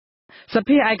ស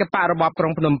ភាឯកបៈរបបក្រុ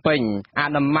ងភ្នំពេញអ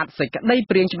នុម័តសេចក្តី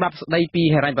ព្រាងច្បាប់ស្តីពី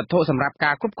ហិរញ្ញវត្ថុសម្រាប់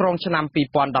ការគ្រប់គ្រងឆ្នាំ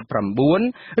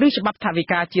2019ឬច្បាប់ថវិ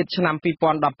កាជាតិឆ្នាំ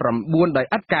2019ដោយ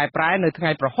ឥតកែប្រែនៅថ្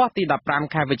ងៃប្រហ័សទី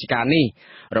15ខែវិច្ឆិកានេះ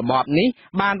របបនេះ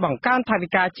បានបង្កើនថវិ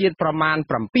កាជាតិប្រមាណ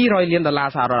$700 លាន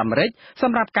សហរដ្ឋអាមេរិកស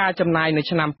ម្រាប់ការចំណាយនៅ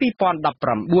ឆ្នាំ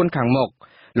2019ខាងមុខ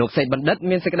លោកសេកបណ្ឌិត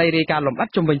មានសេចក្តីរាយការណ៍លម្អិត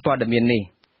ជុំវិញព័ត៌មាននេះ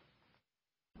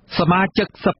សមាជិក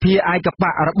សភាឯក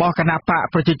បៈរបស់គណៈបក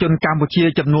ប្រជាជនកម្ពុជា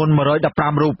ចំនួន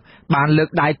115រូបបានលើក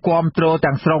ដៃគាំទ្រ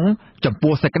ទាំងស្រុងចំ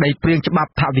ពោះសេចក្តីព្រាងច្បា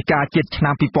ប់ថវិកាជាតិឆ្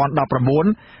នាំ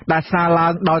2019ដែលស្នើឡើ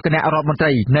ងដោយគណៈរដ្ឋមន្ត្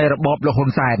រីនៃរបបលោកហ៊ុន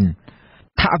សែន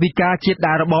ថវិកាជាតិ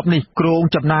ដែលរបបនេះគ្រោង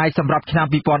ចំណាយសម្រាប់ឆ្នាំ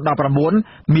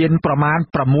2019មានប្រមាណ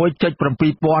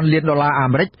$6.7 ពាន់លានអា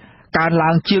មេរិកកើនឡើ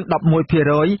ងជាង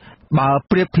11%បើ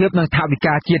ប្រៀបធៀបនឹងថវិ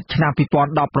កាជាតិឆ្នាំ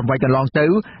2018កន្លងទៅ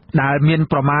ដែលមាន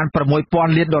ប្រមាណ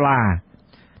$6,000 លាន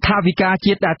ថវិកា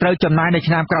ជាតិដែលត្រូវចំណាយនៅ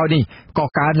ឆ្នាំក្រោយនេះក៏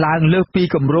កើនឡើងលើសពី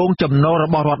គម្រោងចំណូលរ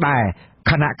បស់រដ្ឋដែរ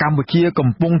ខណៈកម្ពុជាកំ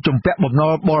ពុងជំពាក់បំណុ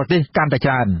លបរទេសកាន់តែ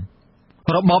ច្រើន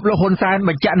របបលោកហ៊ុនសែនប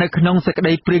ញ្ជាក់នៅក្នុងសេចក្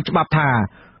តីព្រាងច្បាប់ថា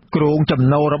គ្រោងចំ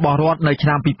ណូលរបស់រដ្ឋនៅឆ្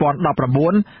នាំ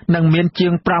2019នឹងមានជា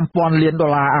ង$5,000 លាន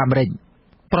អាមេរិក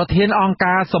ប្រធានអង្គ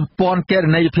ការសម្ព័ន្ធគណ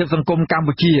នេយ្យភាពសង្គមកម្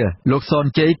ពុជាលោកសន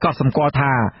ជ័យក៏សម្គាល់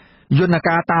ថាយន្ត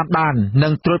ការតាមដាននិ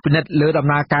ងត្រួតពិនិត្យលើដំ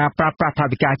ណើរការប្រើប្រាស់ថ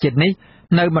វិកាជាតិនេះ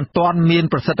នៅមិនទាន់មាន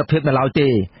ប្រសិទ្ធភាពនៅឡើយទេ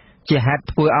ជាហេតុ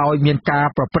ធ្វើឲ្យមានការ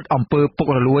ប្រព្រឹត្តអំពើពុក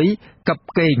រលួយកាប់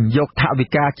កេងយកថវិ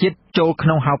កាជាតិចូលក្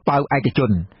នុងហោប៉ៅឯកជ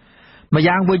នម្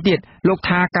យ៉ាងវិញទៀតលោក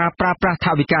ថាការប្រើប្រាស់ថ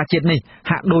វិកាជាតិនេះ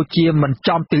ហាក់ដូចជាមិន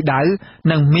ចំទិសដៅ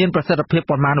និងមានប្រសិទ្ធភាព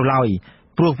ប៉ុន្មាននោះឡើយ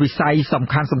ព្រោះវិស័យសំ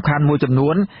ខាន់មួយចំនួ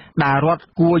នដែលរដ្ឋ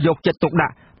គួរយកចិត្តទុកដា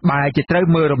ក់បែរជាត្រូវ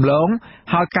មើលរំលង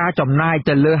ហើយការចំណាយ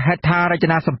ទៅលើហេដ្ឋារច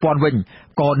នាសម្ព័ន្ធវិញ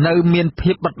ក៏នៅមាន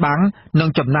ភាពបិទបាំងនិង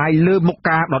ចំណាយលើមុខ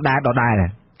ការដដែល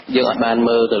យើងអត់បាន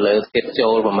មើលទៅលើគិតចូ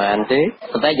លប្រមាណទេ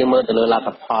ប៉ុន្តែយើងមើលទៅលើលទ្ធ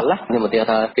ផលណាខ្ញុំមិនទាន់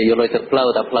ថាគេយកលុយទៅផ្លូវ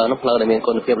តែផ្លូវនោះផ្លូវដែលមាន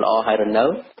គុណភាពល្អហើយនៅ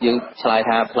យើងឆ្លើយ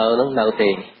ថាផ្លូវនោះនៅទេ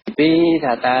ពី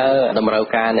ថាតើតម្រូវ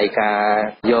ការនៃការ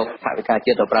យកថវិកា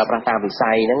ជាតិទៅប្រើប្រាស់តាមវិ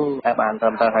ស័យហ្នឹងតែបានត្រឹ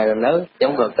មត្រូវហើយនៅខ្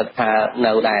ញុំក៏គិតថា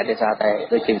នៅដែរទេថាតែ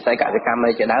ដូចជាវិស័យកសិកម្មឯ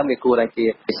ជាដើមវាគួរតែជា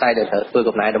វិស័យដែលត្រូវធ្វើ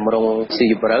កំណែតម្រង់ស៊ី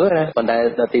ជម្រៅណាប៉ុន្តែ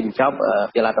ដល់ទីបញ្ចប់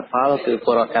ជាលទ្ធផលគឺព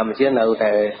លរដ្ឋកម្ពុជានៅ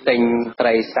តែទិញត្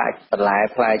រីសាច់បន្លែ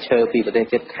ផ្លែឈើពីប្រទេស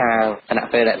ជិតខាងខណៈ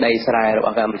ពេលដែលដីស្រែរប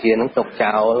ស់កម្ពុជាហ្នឹងទុក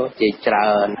ចោលជាច្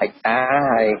រើនហិកតា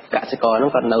ហើយកសិករហ្នឹ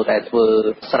ងក៏នៅតែធ្វើ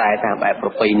ស្រែតាមបែបប្រ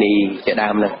ពៃណីជា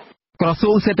ដើមហ្នឹងក្រ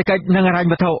សួងសេដ្ឋកិច្ចនិងហិរញ្ញ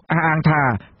វត្ថុអះអាងថា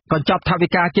កញ្ចប់ថវិ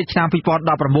កាជាតិឆ្នាំ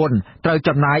2019ត្រូវ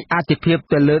ចំណាយអាទិភាព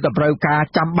ទៅលើតម្រូវការ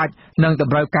ចាំបាច់និងត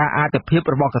ម្រូវការអាទិភាព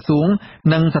របស់ក្រសួង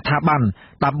និងស្ថាប័ន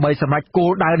ដើម្បីសម្រេចគោ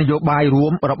លដៅនយោបាយរួ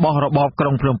មរបស់របបក្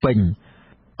រុងភ្នំពេញ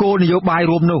គោលនយោបាយ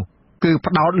រួមនោះគឺ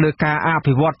ផ្ដោតលើការអ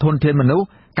ភិវឌ្ឍធនធានមនុស្ស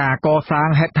ការកសាង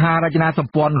ហេដ្ឋារចនាស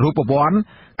ម្ព័ន្ធរូបវន្ត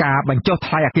ការបញ្ចុះ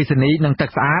ថ្លៃអគ្គិសនីនិងទឹ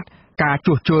កស្អាតការ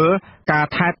ជួសជុលការ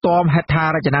ថែទាំហេដ្ឋា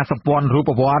រចនាសម្ព័ន្ធរូ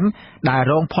បវន្តដែល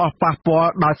រងផលប៉ះពាល់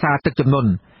ដោយសារទឹកជំនន់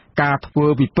ការធ្វើ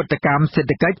វិពិតកម្មសេ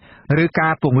ដ្ឋកិច្ចឬកា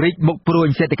រពង្រីកមុខព្រួញ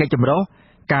សេដ្ឋកិច្ចចម្រុះ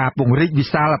ការពង្រីកវិ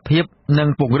សាលភាពនិង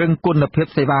ពង្រឹងគុណភាព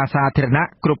សេវាសាធារណៈ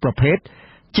គ្រប់ប្រភេទ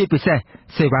ជាពិសេស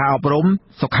សេវាអប់រំ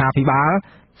សុខាភិបាល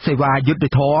សេវាយុត្តិ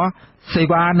ធម៌សេ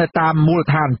វានៅតាមមូល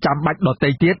ដ្ឋានចាំបាច់ដទៃ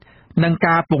ទៀតនិង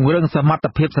ការពង្រឹងសមត្ថ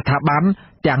ភាពស្ថាប័ន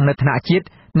ទាំងនៅថ្នាក់ជាតិ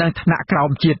និងថ្នាក់ក្រោ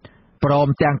មជាតិព្រម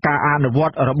ទាំងការអនុវ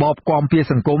ត្តរបបគាំពារ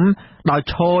សង្គមដោយ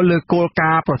ឈរលើគោល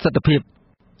ការណ៍ប្រសិទ្ធភាព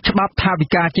ច្បាប់ថវិ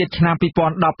កាជាតិឆ្នាំ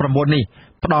2019នេះ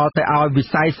ផ្ដល់ទៅឲ្យវិ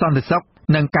ស័យសន្តិសុខ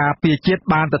និងការពារជាតិ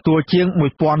បានទទួលជាង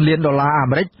$1,000 លានអា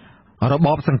មេរិករប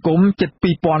បសង្គមជិត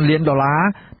$2,000 លាន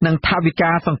និងថវិកា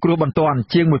សង្គ្រោះបន្ទាន់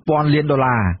ជាង$1,000 លាន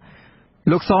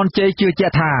លោកសនជ័យជឿជា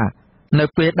ក់ថានៅ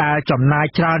ពេលដែលចំណាយ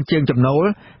ច្រើនជាងចំណូល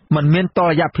มันមានតុ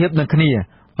ល្យភាពនឹងគ្នា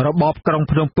របបក្រុង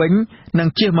ភ្នំពេញនឹង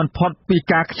ជៀសមិនផុតពី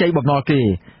ការខ្ចីបំណុលគេ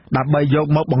ដើម្បីយក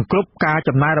មកបង្ក្រប់ការ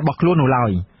ចំណាយរបស់ខ្លួននោះឡើ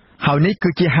យហើយនេះគឺ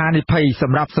ជាហានិភ័យស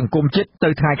ម្រាប់សង្គមជាតិទៅ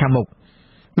ថ្ងៃខាងមុខ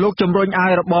លោកជំរុញឲ្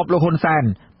យរបបលោកហ៊ុនសែន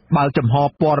បើកចំហ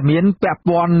ព័ត៌មានពាក់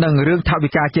ព័ន្ធនឹងរឿងថវិ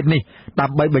កាជាតិនេះដើ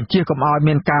ម្បីបញ្ជាកុំឲ្យ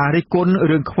មានការរិះគន់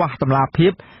រឿងខ្វះតម្លាភា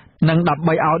ពនិងដើម្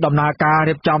បីឲ្យដំណើរការ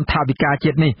រៀបចំថវិកា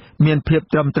ជាតិនេះមានភាព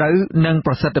ត្រឹមត្រូវនិង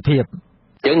ប្រសិទ្ធភាព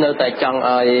យើងនៅតែចង់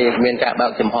ឲ្យមានការបើ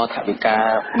កចំហថវិកា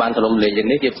បានទូលំទូលាយជាង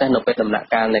នេះជាពិសេសនៅពេលដំណាក់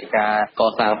កាលនៃការក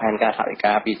សាងផែនការថវិ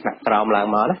កាពីថ្នាក់ក្រោមឡើង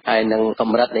មកណាហើយនឹងក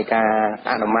ម្រិតនៃការ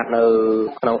អនុម័តនៅ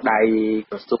ក្នុងដៃ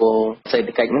ក្រសួងសេដ្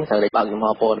ឋកិច្ចហ្នឹងត្រូវតែបើកចំហ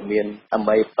ព័ត៌មានដើម្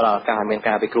បីផ្ដល់ឱកាសឲ្យមាន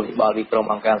ការវិគ្រោះយោបល់ពីក្រុម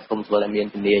អង្គការសង្គមស៊ីវិលដែលមាន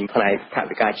ជំនាញផ្នែកថ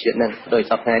វិកាជាតិហ្នឹងដោយ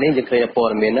សពថ្ងៃនេះយើងឃើញព័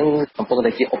ត៌មានហ្នឹងកំពុង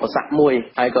តែជាឧបសគ្គមួយ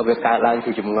ហើយក៏វាកើតឡើង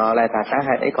ជាចម្ងល់ដែរថាតើ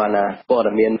ហេតុអីគ្រាន់តែព័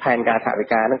ត៌មានផែនការថវិ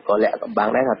កាហ្នឹងក៏លាក់កំបាំង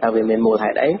ដែរថាតើវាមានមូលហេ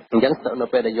តុអីអញ្ចឹងនៅ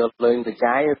ពេលដែលយកលុយទៅ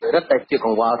ចាយរឹតតែជាក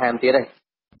ង្វល់ថែមទៀតឯង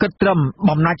គិតត្រឹម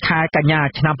បំណាច់ខែកញ្ញា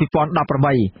ឆ្នាំ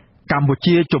2018 កម្ពុ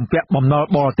ជាជំពាក់បំណុល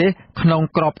បរទេសក្នុង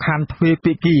ក្របខ័ណ្ឌទ្វេ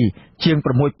ភាគីជាង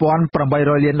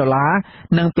$6,800 លាន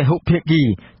និងពហុភាគី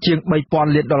ជាង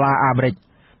$3,000 លានអាមេរិក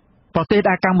ប្រទេស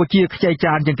ដែលកម្ពុជាខ្ចីច្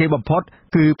រើនជាងគេបំផុត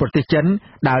គឺប្រទេសចិន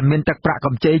ដែលមានទឹកប្រាក់ក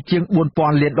ម្ចីជាង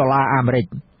$4,000 លានអាមេរិក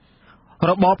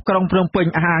របបក្រុងភ្នំពេញ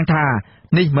អះអាងថា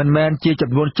នេះមិនមែនជាចំ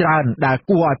នួនច្រើនដែល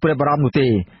គួរឲ្យព្រួយបារម្ភនោះទេ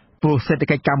ព្រោះសេដ្ឋ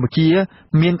កិច្ចកម្ពុជា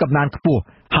មានកំណើនខ្ពស់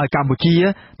ហើយកម្ពុជា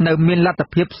នៅមានលទ្ធ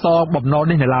ភាពសងបំណុល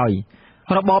នេះនៅឡើយ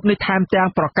របបនេះថែមទាំង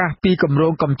ប្រកាសពីគម្រោ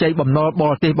ងកម្ចីបំណុលប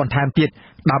រទេសបន្ថែមទៀត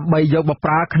ដើម្បីយកមក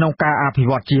ប្រើក្នុងការអភិ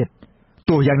វឌ្ឍជាតិ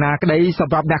ទោះយ៉ាងណាក្តីស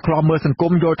ម្រាប់អ្នកខ្លាំមើលសង្គ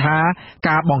មយល់ថា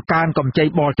ការបង្កើនកម្ចី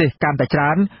បរទេសកាន់តែច្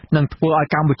រើននឹងធ្វើឲ្យ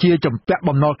កម្ពុជាជំពាក់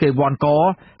បំណុលគេវ័នក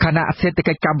ខណៈសេដ្ឋ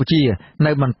កិច្ចកម្ពុជា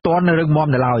នៅមិនទាន់រឹងមាំ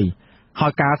នៅឡើយហើ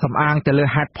យការសំអាងទៅលើ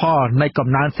ហេតុផលនៃកំ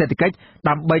ណើនសេដ្ឋកិច្ច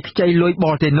ដើម្បីខ្ចីលុយប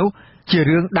រទេសនោះជា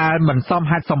រឿងដែលមិនសម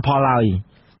ហេតុសមផលឡើយ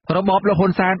របបលោកហ៊ុ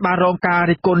នសែនបានរងការ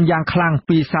រិះគន់យ៉ាងខ្លាំង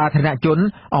ពីសាធារណជន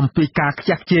អំពីការខ្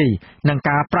ជះខ្ជាយនិង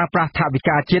ការប្រើប្រាស់ថវិ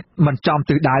កាជាតិមិនចំ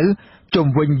ទិសដៅជុំ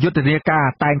វិញយុទ្ធនាការ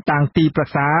តែងតាំងទីប្រឹ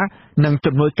ក្សានិង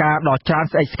ជំនួយការដ៏ច្រើន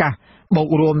ស្អិចស្កះបូក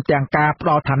រួមទាំងការផ្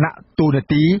ដល់ឋានៈទូនា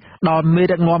ទីដល់មេ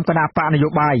ដឹកនាំគណៈបកនយោ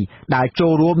បាយដែលចូ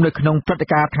លរួមនៅក្នុងព្រឹត្តិ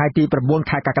ការណ៍ថ្ងៃទី9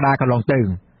 ខែកក្កដាកន្លងទៅ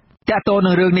ទាក់ទង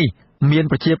នឹងរឿងនេះមាន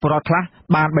ប្រជាពលរដ្ឋខ្លះ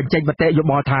បានបញ្ចេញមតិយោ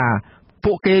បល់ថា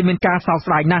ពួកគេមានការសោក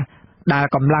ស្ដាយណាស់ដែល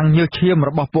កម្លាំងញើសឈាម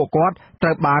របស់ពួកគាត់ត្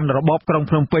រូវបានរបបក្រុង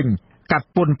ភ្នំពេញកាត់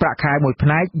ពន្ធប្រាក់ខែមួយផ្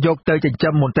នែកយកទៅចិញ្ចឹ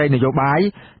មមន្ត្រីនយោបាយ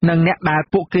និងអ្នកដែល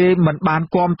ពួកគេមិនបាន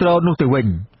គាំទ្រនោះទៅវិញ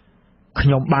ខ្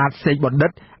ញុំបាទសេកបណ្ឌិ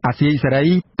តអាស៊ីសេរី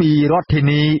ពីរដ្ឋធា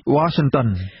នី Washington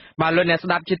បាទលោកអ្នកស្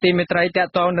ដាប់ជាទីមេត្រីតក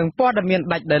តងនឹងព័ត៌មាន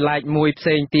ដាច់ដោយឡែកមួយផ្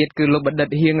សេងទៀតគឺលោកបណ្ឌិត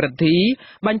ហៀងរទ្ធី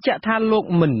បញ្ជាក់ថាលោក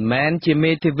មិនមែនជា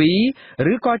មេធាវី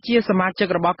ឬក៏ជាសមាជិក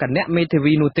របស់គណៈមេធា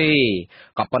វីនោះទេ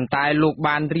ក៏ប៉ុន្តែលោក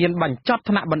បានរៀនបញ្ចប់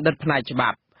ថ្នាក់បណ្ឌិតផ្នែកច្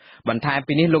បាប់បន្ថែម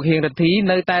ពីនេះលោកហៀងរទ្ធី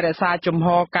នៅតែរក្សាជំហ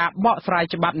រការបកស្រាយ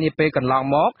ច្បាប់នាពេលកន្លង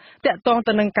មកតកតង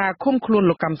ទៅនឹងការឃុំខ្លួន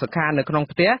លោកកម្មសខានៅក្នុង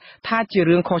ផ្ទះថាជា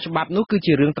រឿងខុសច្បាប់នោះគឺ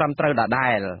ជារឿងត្រឹមត្រូវដដែ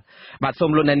លបាទសូ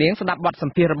មលោកអ្នកនាងស្ដាប់បទស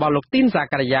ម្ភាសន៍របស់លោកទីនសា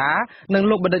ការីយ៉ានិង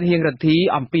លោកបណ្ឌិតហៀងរទ្ធី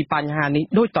អំពីបញ្ហានេះ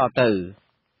ដូចតទៅ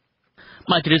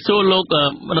បាទជ្រាបសួរលោក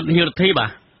បណ្ឌិតហៀងរទ្ធីបា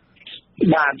ទ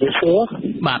ជ្រាបសួរ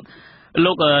បាទ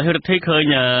លោកហៀងរទ្ធីឃើញ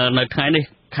នៅថ្ងៃនេះ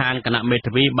ខាងគណៈមេ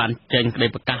ធាវីបានចេញក្តី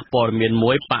ប្រកាសព័ត៌មាន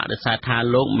មួយបដិសេធថា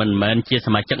លោកមិនមែនជាស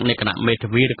មាជិកនៃគណៈមេធា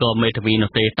វីឬក៏មេធាវីនោះ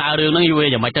ទេតើរឿងហ្នឹងយូរ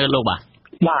យ៉ាងម៉េចទៅលោកបាទ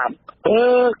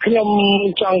ខ្ញុំ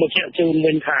ចង់បញ្ជាក់ជូន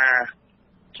វិញថា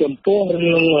ចំពោះ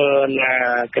រឿង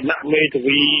គណៈមេធា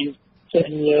វីចេញ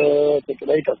សេចក្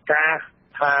តីប្រកាស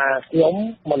ថាខ្ញុំ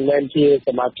មិនមែនជាស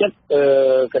មាជិក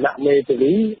គណៈមេធា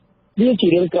វីវាជា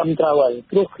រឿងត្រឹមត្រូវហើយ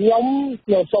ព្រោះខ្ញុំ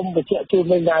សូមបញ្ជាក់ជូន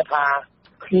វិញដែរថា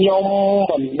ខ្ញុំ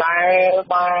មិនដែល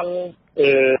បាន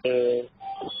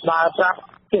ដើរប្រាប់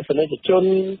ទស្សនិកជន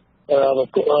បុ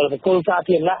គ្គលសា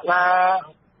ធារណៈណា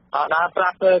ដើរប្រា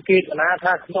ប់គេណា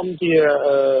ថាខ្ញុំជា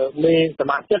មេស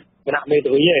មាជិកគណៈមេ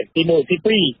ធាវីទេទី1ទី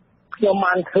2ខ្ញុំ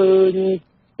បានឃើញ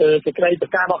សេចក្តីប្រ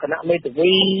កាសរបស់គណៈមេធា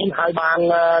វីហើយបាន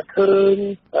ឃើញ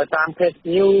តាម Press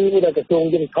News ដែលក្រសួង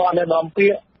យុតិធម៌នៅដំពា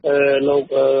ក្យលោក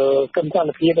កឹមសន្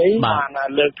តិភាពអីបាន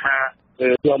លើកថា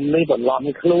ខ្ញុំនេះបន្លំ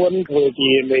ខ្លួនធ្វើ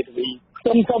ជាមេធាវីខ្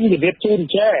ញុំសូមជម្រាបជូន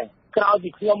ចេះក្រោយពី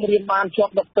ខ្ញុំរៀនបានជា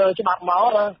ប់ដុកទ័រច្បាប់មក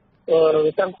ណា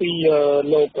តាំងពី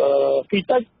លោកពី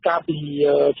តិចកាលពី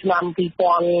ឆ្នាំ2004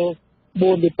 2005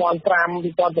 2006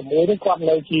នេះគាត់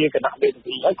នៅជាគណៈមេធា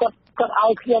វីហើយគាត់ឲ្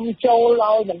យខ្ញុំចូល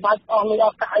ឲ្យមិនបាច់អស់លុយអ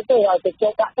ស់កាយទេឲ្យទៅចូ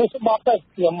លដាក់ទៅស្បត់ទៅ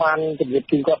ខ្ញុំបានជម្រាប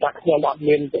ជូនគាត់ថាខ្ញុំអត់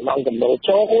មានចំណូល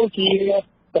ចូលជា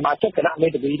សមាជិកគណៈមេ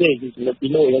ធាវីទេគឺចំណុចទី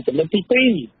1ហើយចំណុចទី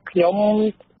2ខ្ញុំ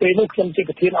ពេលនោះខ្ញុំជា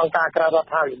ប្រធានអង្គការក្រៅរដ្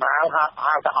ឋាភិបាលហៅ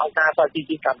ថាអង្គការសាជី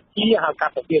វកម្មកម្ពុជាហៅកា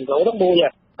ត់ប្រធាននោះមួយ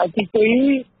ហើយទី2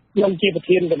ខ្ញុំជាប្រ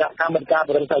ធានគណៈកម្មការប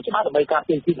រិយាកាសច្បាប់ដើម្បីការ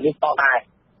ពារសិទ្ធិមនុស្សផងដែរ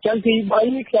អញ្ចឹងទី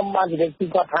3ខ្ញុំបានជម្រាបជូន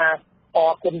គាត់ថាអ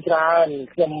រគុណច្រើន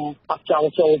ខ្ញុំអត់ចង់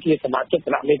ចូលជាសមាជិកគ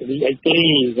ណៈមេធាវីអីទេ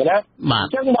ណាអ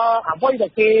ញ្ចឹងមកអ្វីដែ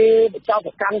លគេបញ្ចោទ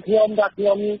ប្រកាន់ខ្ញុំថាខ្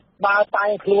ញុំដើរតែង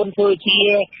ខ្លួនធ្វើជា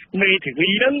មេធាវី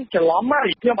ហ្នឹងច្រឡំហើយ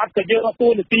ខ្ញុំអត់ទៅយកតួ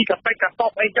នាទីកប៉ិចកប៉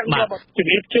បអីចឹងខ្ញុំជ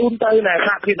ម្រាបជូនទៅនៅ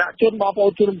សាធារណជនបងប្អូ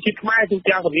នជនជាតិខ្មែរទូ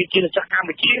ទាំងប្រទេសជាតិកម្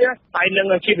ពុជាហើយនឹង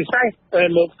ជាពិសេស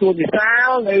លោកសួនវិសាល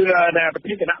នៅប្រ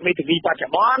ធានគណៈមេធាវីបច្ចុ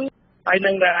ប្បន្នហើយ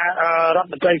នឹងរដ្ឋ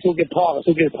មន្ត្រីក្រសួងយុតិធម៌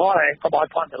ហើយក៏បាន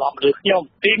ថតច្រឡំលើខ្ញុំ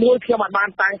ទី1ខ្ញុំបាន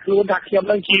តាំងខ្លួនថាខ្ញុំ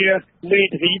នឹងជាមេ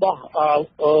ធាវីរបស់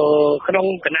ក្នុង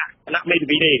គណៈមេធា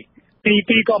វីទេ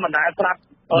ទី2ក៏មិនដែលប្រាប់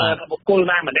បុគ្គល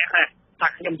ណាម្នាក់ដែរថា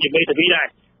ខ្ញុំជាមេធាវីដែរ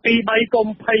ទី3កុំ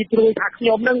ភ័យព្រួយថាខ្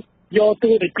ញុំនឹងយក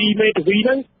តួនាទីមេធាវីហ្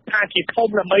នឹងថាជាធំ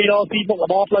ដើម្បីរកទីមុខរ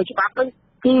បរផ្លូវច្បាប់ហ្នឹង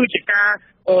គឺជាការ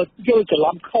យល់ច្រ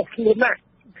ឡំខុសខ្លួនណា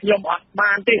ខ្ញុំអត់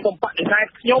បានទេសូមបដិសេធ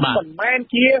ខ្ញុំមិនមែន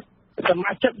ជាស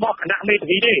មាជិករបស់គណៈមេធា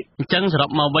វីទេអញ្ចឹងសរុប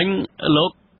មកវិញលោ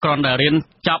កគ្រាន់តែរៀន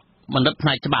ចប់បណ្ឌិតផ្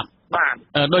នែកច្បាប់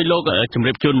โดยโลกจำเ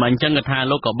รียบจุนมันจังกระทา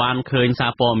โลกกับบ้านเคยซา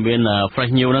ปอมเวียนเฟรช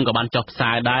นิวนั่งกับบ้านจอบทร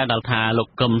ายได้ดาวทาโลก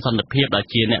กลมสันติเพียบดาว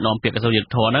จีนเนี่ยนอมเปียกกระสุนยุท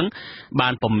ธนั้นบ้า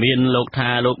นผมเวียนโลกทา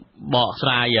โลกเบาท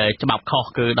รายฉบับคอ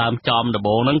คือดามจอมเดโบ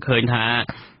นั่งเคยทา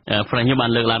เฟรชนิวบ้า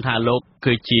นเลือกลานทาโลก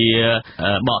คือจี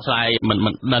เบาทรายมัน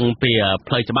ดังเปียเพ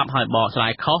ลย์ฉบับหอยเบาทรา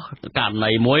ยเขาการใน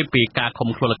มวยปีกาคม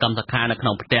โครกรรมสักการในขน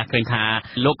มเปียเคยทา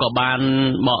โลกกับบ้าน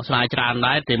เบาทรายจานไ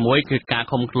ด้แต่มวยคือการ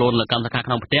คมโครกรรมสักการข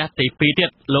นมเปียตีปีเทีย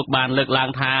โลกบ้านเลือกลาน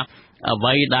ทาไ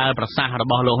ว้ได้ประสาทระ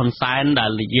บอบโลกฮันไซน์ได้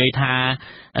เยื่อทา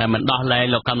มันดอเลย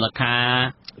โลกกรรมราคา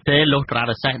เทโลกตรา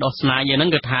ดใช้ดอสนาอย่างนั้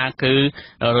นก็ทาคือ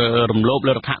รวมโลกเ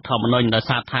ลือดทะทอมนอยได้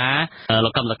ซาทาโล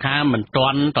กกรรมราคามันตอ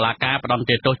นตลาดการประดมเ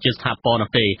ตโตจิสถาปน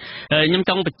ตียิ่ง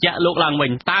จ้องไปเจาะโลกลางวิ่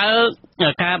งตา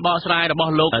การบอสไลระบอ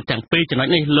บโลกจังปีจังนั้น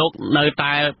นี่โลกในต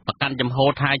ายประกันจำโฮ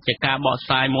ทายจากการบอสไ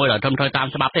ลมวยหรือทำโดยตาม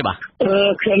ฉบับได้ปะ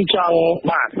เครื่องจัง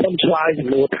บาทต้นชาย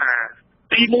โลทา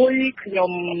ตีมวยขย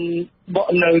มบ่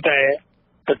ในแ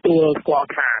ต่ตัวกว่า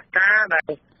ขาก้าใน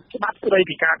ฉบับเลย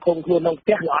ปีกาคงครูน้องเ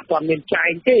ตี้ยหลอดตอนเมียนใจ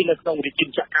เจ้เลยต้องไปกิน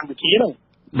จากกัมพูชีน้อง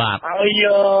บาท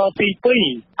ตีปี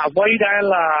เอาไว้ได้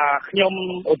ละขยม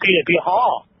โอเคปีห่อ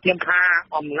เตรียมคา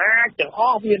อมนาจากอ้อ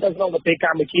เวียนต้องไปกั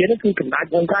มพูชีนั่นคือกำนัน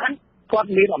วงการก้อน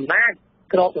มีอมนา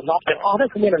กรอบนอกแต่อ้อนั่น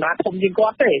คือมีอนาคตยิงก้อ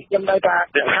นเต้ยังได้ตา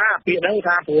เดือดห้าปีนั่งท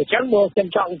าผัวเช้าโมเช้า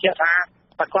จ้องเจ้าทา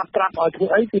แต่ก้อนตรับเอาถือ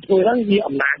ไอ้คือถือนั่งมีอ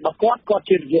มนามาก้อนเ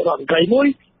ชื่อเยอะหล่อนใจมุ้ย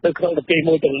ในเครื่องตะเกียง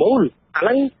มุ้ยถึงมูลอัน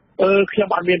นั้นขยม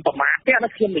บอลเมียนประมาทแค่นั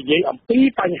กเขียนอย่างยี่อมปี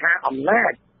ปัญหาอมนา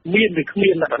เมียนหรือเมี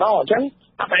ยนแต่นอจัง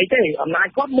อะไรเต้อมนา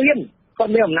ก้อนเมียนอ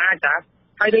มนาจ้ะ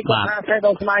ให้ได้ก้อนห้าใช้ด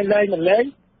อกไม้เลยมันเลย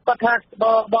ก็ถ้าบ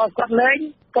อก้อนเล้ง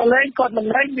ก็เล้งก้อนมัน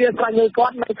เล้งเบียร์ใส่เงินก้อ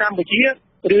นในกัมพูชี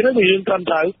หรือนั่นมีเรื่องตอน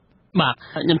เช้าบาท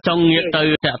ยังจงเงียบตื่น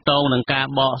จะโตหนังกา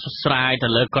บอสไลแต่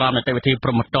เลิกกรอบในแต่วิธีโป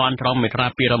รโมทตอนพร้อมเมตรา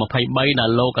ปีเรามาไพ่ใบใน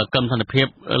โลกกับกำสันติเพียบ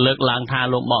เลิกล้างทา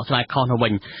โลกบอสไลเข้าทวิ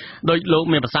นโดยโลก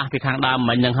มีภาษาพิทางดำ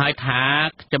มันยังให้ท้า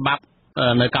จะบับ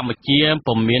ในกัมพูชีผ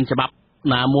มเมียนจะบับ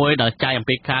นามวยดอกใจอัม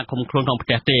พิคาคมโครนของประเ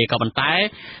ทศกับบรรทัย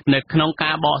ในขนมก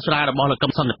าบอสไลเราบอกเราก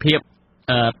ำสันติเพียบ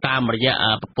ตามระยะ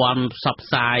ปอนซับ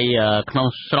ไซขนม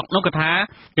สกนกกระทะ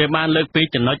เกี่ยวกับเลือกปี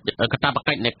จำนวนกระตาประ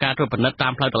กันในการทุบผลตา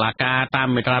มพลายตลาดกาตาม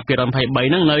เมตราปีรำไพ่ใบ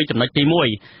นั่งเลยจำนวนตีมวย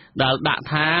ดา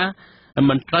ท้า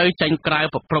มันเตยจังกลาย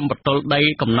ปรมประตูได้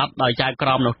กำนัดโดยใจกร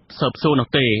อมเสิร์ฟสู้นก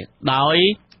ตีโดย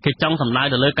คือจ้องสำนัก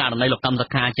เลือกการในหลักกรรมสัก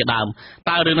การจะดามต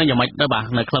าเรื่องนั้นอย่างไม่ได้บ่า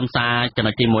ในคลำซาจำน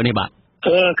วนตีมวยนี่บ่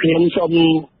ขยมชม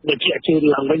เด็กชื่อ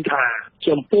หลังเป็นขาช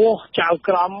มปูเจ้าก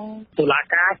รอมตุลา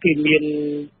กากินเมียน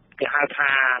อาท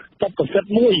าต้องกระสับ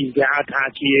มุ้ยอาทา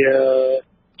เชีย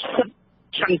สับ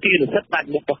ช่างตีหรือสับตัด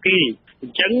มุกกี้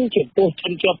จังจุดปูจ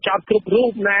นจบจับทุกรู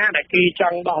ปนะแต่กีจั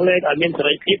งดอกเล็กอันเป็นสา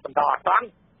ยพิษต่อต้าน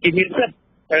กีมีสับ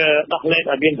ดอกเล็ก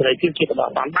อันเป็นสายพิษที่ต่อ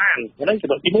ต้านบ้านนั่นจะ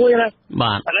แบบตีมุ้ยนะ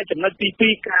อันนั้นจะนั่นตี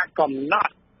กากล่อมนัด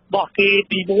บอกกี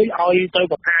ตีมุ้ยเอาเตย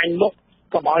กับไอ้มุก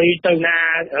กับเอาเตยนา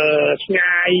ง่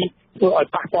ายตัวเอา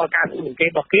ปากปอการสุ่มเก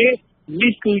บอกกี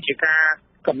นี่คือจะการ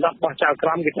กำนัดบอชาวกร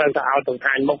ามกิจการเอาตรงท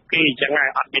างมกกี้จะง่าย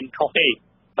อัดเป็นเขาเอง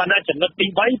ตอนนั้นจะนัดตี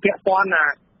ไว้เพียปอน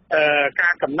กา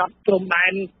รกำนัดตรงนั้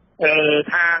น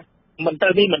ทางมันเตอ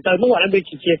ร์นี่มันเตอร์เมื่อวานนั้นเป็น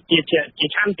จี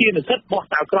ช่างที่หนึ่งสักบอ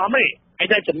ชาวกรามไม่ให้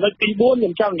ได้จะนัดตีบุญอย่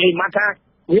างเจ้าใหญ่มาท่า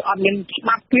วิอัดเป็น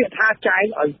มัดเพื่อท่าใจ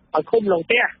เอาคุ้มลงเ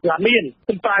ตี้ยลามีนเ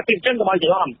ป็นปลายเป็นเจ้ากับใบ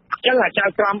ยอมเจ้าชาว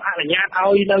กรามอะไรเงี้ยเอา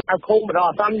เอาคุ้มมารอ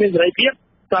ซ้ำเป็นไรเพี้ย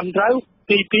ซ้ำเท้า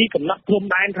ตีกำนัดรวม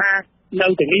ได้ท่าเรา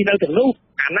ถึงนี้เราถึงลูก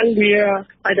นั่งเบีย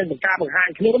ไปดังเหมือนการบางห้าง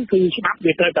คือมันคือฉบับเบี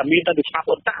ยร์แต่มีแต่ฉบับ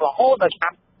อดตาว่าโอ้แต่ฉบั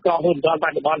บก็หุ่นตอนปั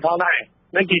จจุบันท้องได้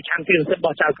นั่นคือช่างที่เสร็จบ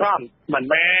อเจ้ากรอมเหมือน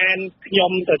แมนย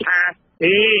มแต่ชา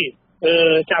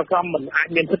เจ้ากรอมเหมือนอา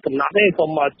เมียนเสร็จกำนัดได้ผม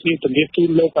มาที่จุดนี้ที่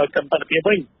โลกกำตัดเพียบเล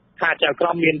ยถ้าเจ้ากร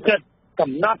อมเมียนเสร็จก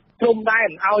ำนัดกลุ่มได้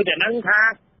เอาแต่นั่งท่า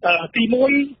ตีมุ้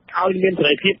ยเอาเมียนเสร็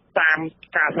จพิษตาม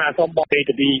การสะสมบอเต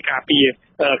ดีกาปี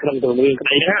เครื่องตัวมือกัน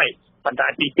ได้บรรดา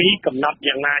ตีปีกำนับอ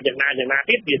ย่างนา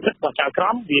ที่ดีสุดต่อชาวกรอ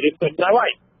มดีเรียบร้อยไว้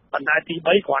บรรดาตีใบ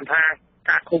ขวานทาง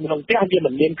การคุมลงเตี้ยยังเห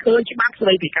มือนเลี้ยงเคยใช่ไหมเล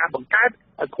ยปีการบังคับ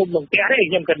คุมลงเตี้ยได้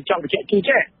ยังกันจ้องไปเช็ดจูเ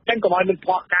ช่จังก็มันพ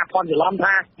อการพรอยู่ล้อมท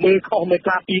างมือเข้าไม่ก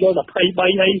ล้าปีโดนแบบใบ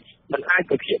ไอ้มันอาย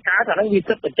กับเพี้ยการแต่ต้องมี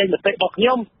สุดเป็นใจเหมือนเตะบอก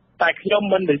ย่อมแต่ย่อม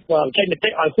มันหรือใจเหมือนเต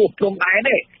ะอ่อยควบรวมได้เ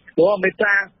นี่ยหรือว่าไม่ก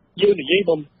ล้ายืนอย่างนี้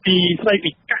ผมปีใส่ปี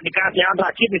การในการพยายามทา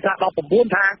คิดในทางเราผมบุญ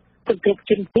ทางซึ่งคือ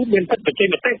ชิ้นทุกเมียนเป็นเป็น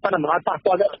เต้นปนมาปากป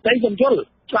อได้ยมชน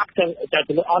ทราบจะ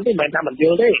ถึงออนที่เหมือนทำมันเยอ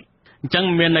ะเลยจัง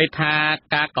เมียนในทา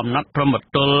การกำนัดพรหม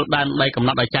ตุลด้านใดกำ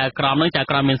นัดใดใจกรามนั่งใจ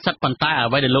กรามเมียนสัตว์ปันใต้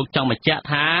ไว้ในโลกจังมาเจ้า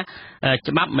ท้าจ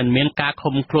ะบับเหมือนเมียนการค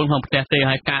มครูนของประเทศไทยใ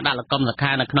ห้การด่าละกำสักกา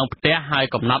รในขนมประเทศให้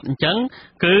กำนัดจัง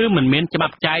คือเหมือนเมียนจะบั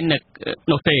บใจในโ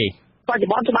นตีปัจจุ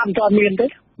บันจะบับจอเมียนด้ว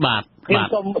ยบาท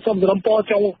สมสมปอ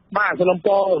จงบ้านสมป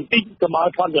อติ๊กจะมา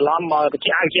พรจะล้อมมาจะ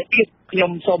เอาเช็ด ខ្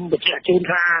ញុំសូមបញ្ជាក់ជូន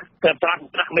ថាតែប្រាប់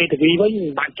ប្រាក់មេធាវីវិញ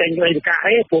បានចេញក្តីប្រកាស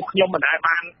ឯងពួកខ្ញុំមិនដែល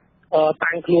បាន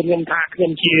តាំងខ្លួនខ្ញុំថាខ្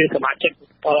ញុំជាសមាជិក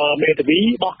មេធាវីរ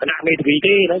បស់គណៈមេធាវី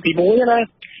ទេហ្នឹងទី1ណា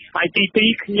ហើយទី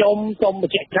2ខ្ញុំសូមប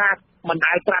ញ្ជាក់ថាមិន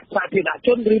ដែលប្រាប់សាធារណជ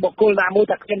នឬបុគ្គលណាមួយ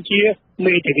ថាខ្ញុំជា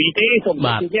មេធាវីទេសូមជ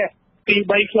ម្រាបទី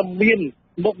3ខ្ញុំមាន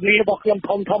មុខងាររបស់ខ្ញុំ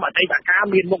ធំអតីតកាល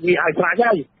មានមុខងារឲ្យស្រាច់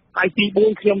ហើយទី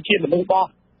4ខ្ញុំជាមនុស្សរបស់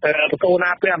បកូណា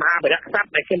ព្រះមហាបរិក្ស័ព្ទ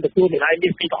ដែលខ្ញុំទទួលវិន័យ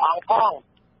នេះពីព្រះអង្គផង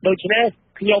ដូច្នេះ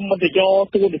ខ្ញុំមិនទៅយក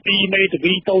ទូនាទីមេធា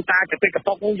វីតូតាកតិក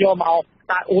តុកនោះយកមក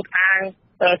តាអួតអាង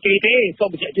គេទេសូម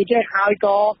បញ្ជាក់ជូនទេហើយ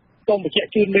ក៏សូមបញ្ជាក់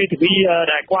ជូនមេធាវី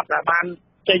ដែលគាត់បាន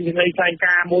ចេញសេចក្តីថ្លែង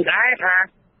ការណ៍មួយដែរថា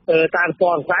តាមព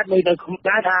ណ៌ស្អាតមួយនៅក្នុង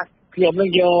ដែរថាខ្ញុំនឹ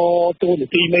ងយកទូនា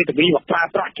ទីមេធាវីមកប្រើ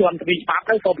ប្រាស់ជាន់ទ្វីច្បាប់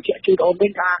ទៅសូមបញ្ជាក់ជូនអូនវិ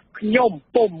ញថាខ្ញុំ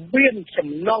ពុំមានចំ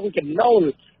ណងចំណូល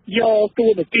យកទូ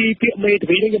នាទីពាក្យមេធា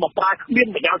វីនេះមកប្រើគ្មាន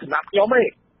ប្រយោជន៍សម្រាប់ខ្ញុំទេ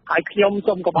ហើយខ្ញុំ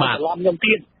សូមកុំឲ្យច្រឡំខ្ញុំ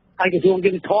ទៀតហើយក្រសួងយុ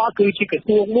តិធម៌គឺជាក្រ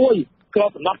សួងមួយគ្រ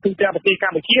បដណ្ដប់ទូទាំងប្រទេសក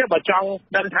ម្ពុជាបើចង់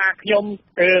ដឹងថាខ្ញុំ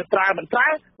ប្រើមិនប្រើ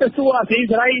ទៅសួរអាស៊ី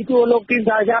សេរីសួរលោកទីន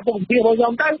សាយាពុកពីរបស់ខ្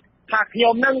ញុំទៅថាខ្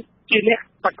ញុំនឹងជាអ្នក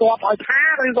ប្រកបឲ្យថា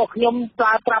ឬក៏ខ្ញុំប្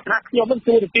រើប្រាស់ថាខ្ញុំនឹង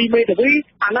ទូនាទីមេធាវី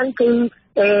អាហ្នឹងគឺ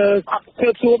អត់ធ្វើ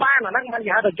សួរបានអាហ្នឹងមិន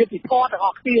គេហៅថាយុតិធម៌ទាំងអ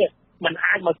ស់គ្នាមិន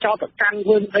អាចមកចោទប្រកាន់ធ្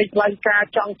វើសេចក្តីថ្លែងការណ៍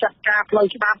ចង់ចាត់ការផ្លូវ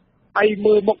ច្បាប់ហើយ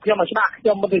មើលមុខខ្ញុំឲ្យច្បាស់ខ្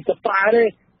ញុំមិនទៅប្រើទេ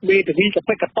មេធាវីក៏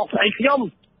ពេកកតបស្អីខ្ញុំ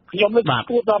នឹង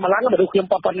គួរដល់ម្ល៉េះមនុស្សខ្ញុំ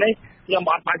ប៉ុណ្ណេះខ្ញុំ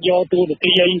អត់បាច់យកទូនា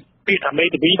ទីអីពីថាមេ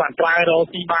ធាវីបានប្រើរក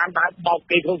ទីបានតែបោក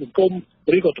គេក្នុងសង្គម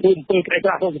ឬក៏ធ្វើអំពើក្រីក្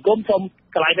រក្នុងសង្គមសូម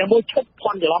កន្លែងណាមួយឈប់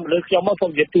ភ័ន្តច្រឡំលើខ្ញុំមកសូ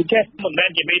មជម្រាបជូនចេះមិនមែន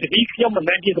ជាមេធាវីខ្ញុំមិន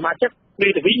មែនជាសមាជិកមេ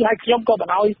ធាវីហើយខ្ញុំក៏មិន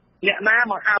ឲ្យអ្នកណា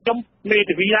មកហៅខ្ញុំមេ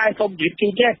ធាវីដែរសូមជម្រាបជូ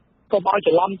នចេះសូមឲ្យ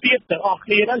ច្រឡំទៀតទាំងអស់គ្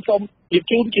នាហ្នឹងសូមជម្រាប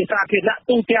ជូនជាសាធារណៈ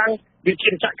ទូទាំងវិជា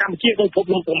ចក្រកម្ពុជាដោយពិភព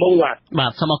លោកទាំងមូលបា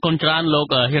ទសូមអរគុណច្រើនលោ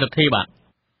កហិរធីបាទ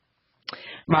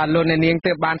លោកអ្នកនាង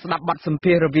ទើបបានស្ដាប់បទសម្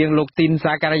ភាសន៍រវាងលោកទីន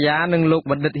សាការីយ៉ានិងលោក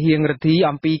បណ្ឌិតហៀងរិទ្ធី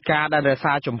អំពីការដែលរក្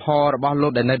សាជំហររបស់លោ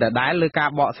កដែលនៅដដែលលើការ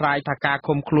បកស្រាយថាការ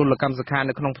ឃុំខ្លួនលោកកម្មសខា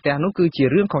នៅក្នុងផ្ទះនោះគឺជា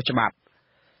រឿងខុសច្បាប់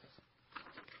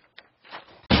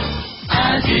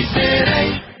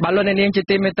បាទលោកអ្នកនាងជា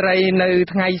ទីមេត្រីនៅ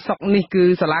ថ្ងៃសុក្រនេះគឺ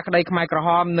សាលាក្តីខ្មែរក្រហ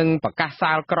មនឹងប្រកាស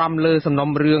សាលក្រមលើសំណុំ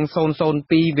រឿង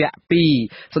002វគ្គ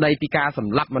2ស្តីពីការស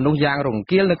ម្លាប់មនុស្សយ៉ាងរង្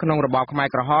គាលនៅក្នុងរបបខ្មែរ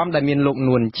ក្រហមដែលមានលោក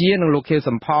នួនជានិងលោកខៀវ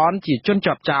សំផនជាជន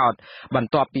ជាប់ចោទបន្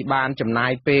ទាប់ពីបានចំណា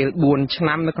យពេល4ឆ្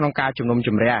នាំនៅក្នុងការជំនុំ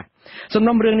ជម្រះសំ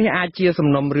ណុំរឿងនេះអាចជាសំ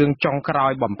ណុំរឿងចុងក្រោ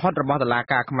យបំផុតរបស់តុលា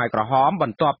ការខ្មែរក្រហមប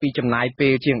ន្ទាប់ពីចំណាយពេ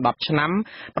លជាង10ឆ្នាំ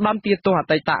ផ្ដន្ទាទោសអ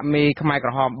តីតមេខ្មែរក្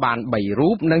រហមបាន3រូ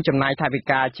បនិងចំណាយថវិ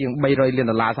កាជាង$300 លា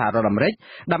នសហរដ្ឋអាមេរិក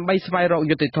ដើម្បីស្វែងរក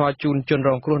យុត្តិធម៌ជូនជនរ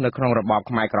ងគ្រោះនៅក្នុងរបប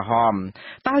ខ្មែរក្រហម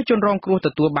តើជនរងគ្រោះទ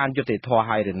ទួលបានយុត្តិធម៌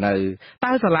ហើយឬនៅ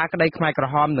តើសាលាក្តីខ្មែរក្រ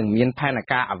ហមនឹងមានផែន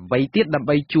ការអ្វីទៀតដើម្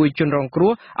បីជួយជនរងគ្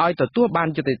រោះឲ្យទទួលបាន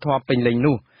យុត្តិធម៌ពេញលេញ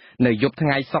នោះនៅយប់ថ្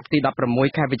ងៃសុក្រទី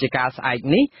16ខែវិច្ឆិកាស្អែក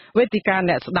នេះវេទិកា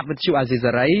អ្នកស្ដាប់វិទ្យុអាស៊ី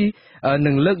សេរី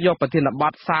នឹងលើកយកប្រធានប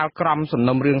ទសាលក្រមសំ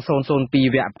ណុំរឿង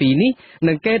002វគ្គ2នេះ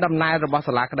នឹងគេដំណើររបស់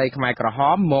សាលាក្តីខ្មែរក្រហ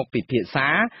មមកពិភាក្សា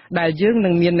ដែលយើងនឹ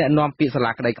ងមានអ្នកនាំពាក្យសា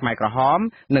លាក្តីខ្មែរក្រហម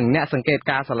និងអ្នកសង្កេត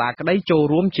ការសាលាក្តីចូល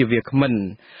រួមជាវាគ្មិន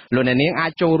លោកអ្នកនាងអា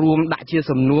ចចូលរួមដាក់ជា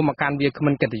សំណួរមកកាន់វាគ្មិ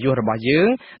នកិត្តិយសរបស់យើង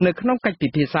នៅក្នុងកិច្ចពិ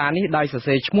ភាក្សានេះដោយសរ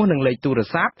សេរឈ្មោះនិងលេខទូរ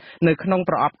ស័ព្ទនៅក្នុង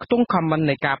ប្រអប់ខ្ទង់ comment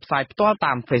នៃការផ្សាយផ្ទាល់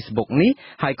តាម Facebook នេះ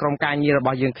ហើយក្រុមការងាររប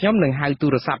ស់យើងខ្ញុំនឹងហៅទូ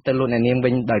រស័ព្ទទៅលោកអ្នកនាងវិ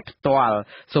ញដោយផ្ទាល់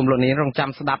សូមលោកនាងរងចាំ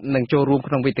ស្ដាប់និងចូលរួម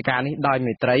ក្នុងវេទិកានេះដោយ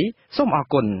មេត្រីសូមអរ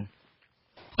គុណ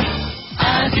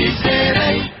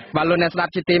បាទលោកអ្នកស្ដា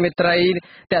ប់ជាទីមេត្រី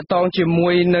តកតងជាមួ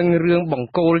យនឹងរឿងបង្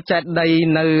គោលចេតិយ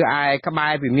នៅឯក្បែ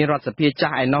រវិមានរដ្ឋសភាចា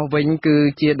ស់ឯណោះវិញគឺ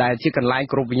ជាដែលជាកន្លែង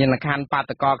គ្រប់វិញ្ញាណក្ខន្ធបា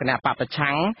តកោគណៈបពប្រ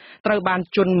ឆាំងត្រូវបាន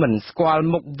ជន់មិនស្គាល់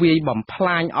មុខវាយបំផ្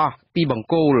លាញអស់ពីបង្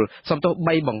គោលសំទោស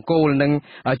3បង្គោលនិង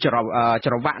ច្រ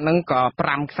វាក់ហ្នឹងក៏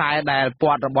5ខ្សែដែល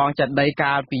ពាត់របងចេតិយ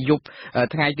កាលពីយប់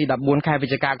ថ្ងៃទី14ខែវិ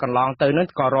ច្ឆិកាកន្លងទៅនោះ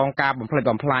ក៏រងការបំផ្លិច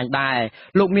បំផ្លាញដែរ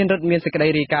លោកមានរិទ្ធមានសេចក្តី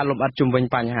រាយការណ៍លម្អិតជុំវិញ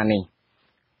បញ្ហានេះ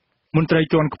មន្ត្រី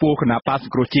ជាន់ខ្ពស់គណៈបក្សស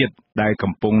ង្គ្រោះជាតិដែល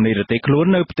កំពុងនិរទេសខ្លួន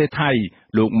នៅប្រទេសថៃ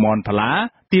លោកមនផាឡា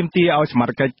ទាមទារឲ្យសមា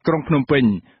ជិកក្រុងភ្នំពេញ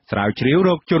ស្រាវជ្រាវរ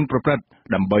កជនប្រព្រឹត្ត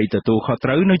ដើម្បីទទួលខុសត្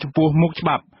រូវនៅចំពោះមុខច្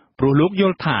បាប់ព្រោះលោកយ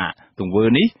ល់ថាទង្វើ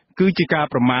នេះគឺជាការ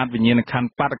ប្រមាថវិញ្ញាណក្ខន្ធ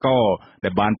បាតកោដែ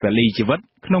លបានពលីជីវិត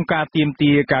ក្នុងការទាម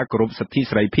ទារការគោរពសិទ្ធិ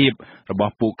សេរីភាពរប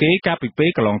ស់ពួកគេកាលពីពេល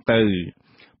កន្លងទៅ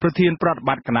ប្រធានប្រតិប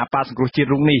ត្តិគណៈបក្សសង្គ្រោះជាតិ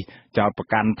រូបនេះចោទប្រ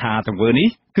កាន់ថាទង្វើនេះ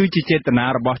គឺជាចេតនា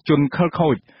របស់ជនខិលខូ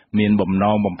ចមានបំណ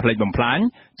ងបំផ្លិចបំផ្លាញ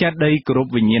ចេតិយគោរព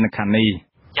វិញ្ញាណក្ខន្ធនេះ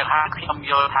ចឹងហើយខ្ញុំ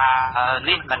យល់ថា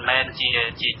នេះមិនមែនជា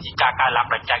ការកែឡើង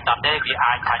ដោយចែកតទេវា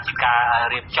អាចថាជាការ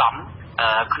រៀបចំ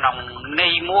ក្នុងន័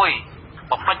យមួយ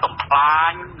បំផ្លិចបំផ្លា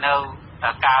ញនៅ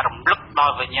ការរំលឹកដ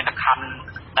ល់វិញ្ញាណក្ខន្ធ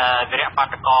វិរៈបា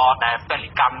តកោដែលពលិ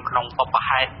កម្មក្នុងបប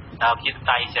ហេតុជា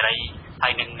តៃសេរីហើ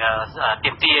យនឹង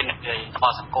ទាមទាររប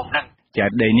ស់សង្គមនឹង ចែក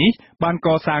ដីនេះបានក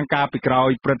សាងការពីក្រោយ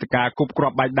ព្រឹត្តិការណ៍គប់គ្រា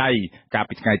ប់បែកដៃកាល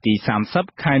ពីថ្ងៃទី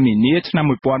30ខែមីនាឆ្នាំ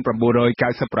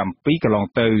1997កន្លង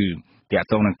ទៅទាក់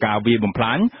ទងនឹងការវាយបំផ្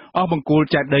លាញអស់បង្គោល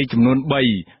ចែកដីចំនួន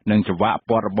3និងចង្វាក់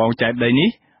ព័ទ្ធរបងចែកដីនេះ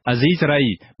អាស៊ីសេរី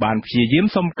បានព្យាយាម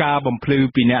សុំការបំភ្លឺ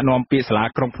ពីអ្នកនាំពាក្យសាលា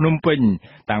ក្រុងភ្នំពេញ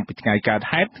តាំងពីថ្ងៃកើត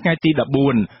ហេតុថ្ងៃទី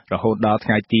14រហូតដល់ថ្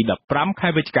ងៃទី15ខែ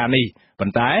វិច្ឆិកានេះប៉ុ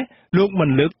ន្តែលោកមិន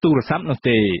លើកទូរស័ព្ទនោះ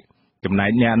ទេចំណែ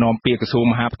កអ្នកនាំពាក្យក្រសួង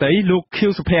មហាផ្ទៃលោកខៀ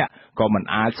វសុភ័ក្រក៏មិន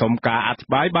អាចសុំការអធិ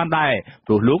ប្បាយបានដែរ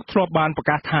ព្រោះលោកធ្លាប់បានប្រ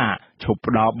កាសថាឈប់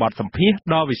ផ្ដល់បទសម្ភាសន៍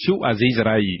ដល់វិទ្យុអាស៊ីសេ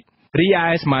រីរីឯ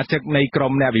សមាជិកនៃក្រុ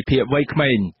មអ្នកវិភាគវ័យក្មេ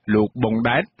ងលោកបង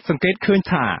ដែតសង្កេតឃើញ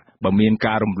ថាបើមាន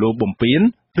ការរំលោភបំពាន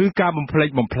ឬការបំផ្លិច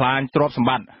បំផ្លាញទ្រព្យសម្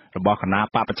បត្តិរបស់គណៈប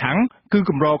ពប្រឆាំងគឺ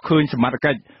កម្រឃើញសមត្ថ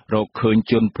កិច្ចរកឃើញ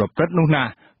ជនប្រព្រឹត្តនោះណា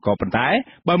ស់ក៏ប៉ុន្តែ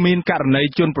បើមានករណី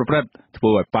ជនប្រព្រឹត្តធ្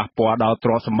វើឲ្យប៉ះពាល់ដល់ទ្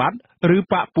រព្យសម្បត្តិឬ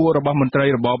បកពួករបស់មន្ត្រី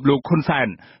របបលោកហ៊ុនសែន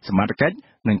សមត្ថកិច្ច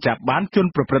នឹងចាប់បានជន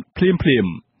ប្រព្រឹត្តភ្លាម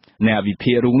អ្នកវិ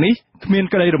ភាគរូបនេះគ្មាន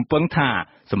ក្តីរំពឹងថា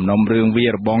សំណុំរឿងវា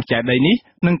របងចែកដីនេះ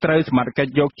នឹងត្រូវសមត្ថកិច្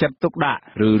ចយកចិត្តទុកដាក់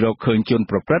ឬរកឃើញជន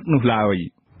ប្រព្រឹត្តនោះឡើយ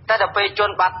តែដល់ពេលជ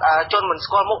នបាត់ជនមិន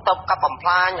ស្គាល់មុខទៅកាប់បំផ្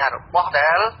លាញរបស់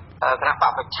ដែលគណៈប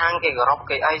ពប្រឆាំងគេគោរព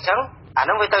គេអីចឹងអា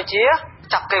នឹងវាទៅជា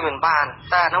ចាប់គេមិនបាន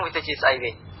តែអានឹងវាទៅជាស្អីវិ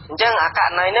ញអញ្ចឹងអាករ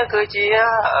ណីនេះគឺជា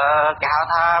គេហៅ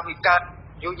ថាវាកើត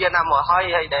យូរយារណាស់មកហើយ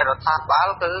ដែលរដ្ឋាភិបាល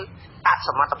គឺអស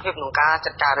មត្ថភាពក្នុងការ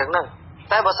ចាត់ការរឿងហ្នឹង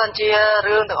តែបើសិនជា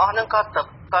រឿងទាំងអស់ហ្នឹងក៏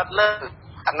កើតលើ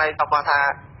ករណីទៅថា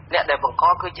អ្នកដែលបង្ក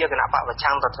គឺជាគណៈបពប្រ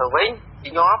ឆាំងទៅធ្វើវិញពី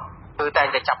ញាប់គឺតែ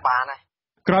តែចាប់បានហើយ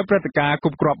ក្រោយព្រឹត្តិការណ៍គ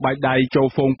ប់គ្រាប់បែកដៃចូល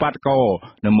ហ្វូងបាតកោ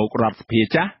នៅមុខរដ្ឋសភា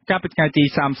ចាស់កាលពីថ្ងៃទី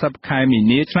30ខែមី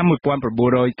នាឆ្នាំ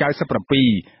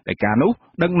1997ដែលការនោះ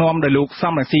ដឹកនាំដោយលោក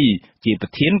សំរងស៊ីជាប្រ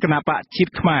ធានគណៈបកជា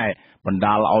តិខ្មែរបណ្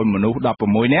ដាលឲ្យមនុស្ស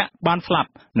16នាក់បានស្លាប់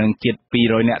និងជិត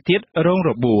200នាក់ទៀតរង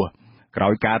របួសក្រោ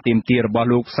យការទាមទាររបស់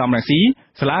លោកសំរងស៊ី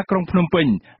សាលាក្រុងភ្នំពេញ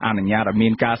អនុញ្ញាតឲ្យមា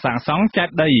នការសាងសង់ចេ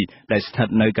តិយដែលស្ថិត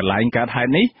នៅកន្លែងកើតហេ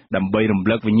តុនេះដើម្បីរំ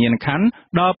លឹកវិញ្ញាណក្ខន្ធ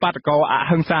ដល់បាតកោអ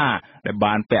ហិង្សាដែល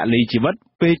បានពលីជីវិត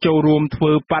ពេលចូលរួមធ្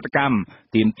វើបាតកម្ម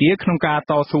ទាមទារក្នុងការ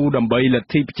តស៊ូដើម្បីល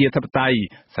ទ្ធិប្រជាធិបតេយ្យ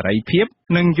សេរីភាព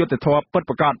និងយុត្តិធម៌ពិត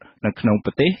ប្រាកដនៅក្នុងប្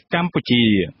រទេសកម្ពុជា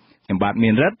ខ្ញុំបាទមា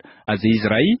នរិទ្ធអាស៊ីសេ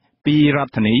រីពីរដ្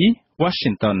ឋធានី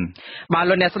Washington បាទ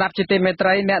លោកអ្នកស្ដាប់ជាទីមេត្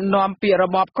រីអ្នកនាំពាក្យរ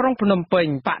បបក្រុងភ្នំពេញ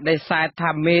បដិសេធ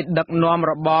ថាមេដឹកនាំ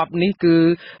របបនេះគឺ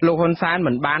លោកហ៊ុនសែន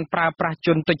មិនបានប្រើប្រាស់ជ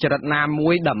នទុច្ចរិតណាមួ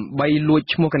យដើម្បីលួច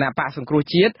ឈ្មោះគណៈបកសង្គ្រោះ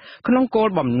ជាតិក្នុងគោល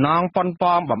បំណងប៉ុន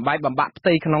ប៉ងបំបែកបំបាក់ផ្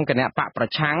ទៃក្នុងគណៈបកប្រ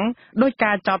ឆាំងដោយ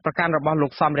ការចោទប្រកាន់របស់លោ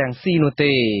កសំរងស៊ីនោះ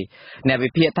ទេអ្នកវិ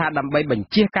ភាគថាដើម្បីបញ្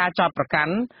ជាការចោទប្រកា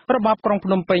ន់របបក្រុងភ្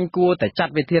នំពេញគួរតែចា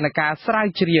ត់វិធានការស្រាវ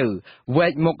ជ្រាវវែ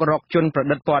កមុខរកជនប្រ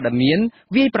ឌិតព័ត៌មាន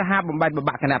វាយប្រហារបំបែកបំ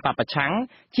បាក់គណៈបកឆាំង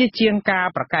ជាជាងការ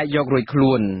ប្រកែកយករួចខ្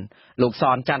លួនលោកស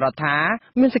នច័ន្ទរដ្ឋា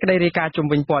មានសេចក្តីរាយការណ៍ជំ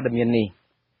វិញព័ត៌មាននេះ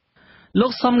លោ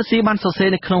កសំរងស៊ីបានសរសេរ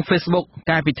នៅក្នុង Facebook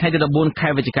កាលពីថ្ងៃទី14ខែ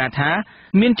វិច្ឆិកាថា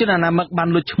មានជនអនាមិកបាន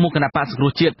លួចឈ្មោះគណៈបក្សសង្គ្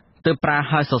រោះជាតិទើបប្រើ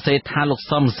ឲ្យសរសេរថាលោក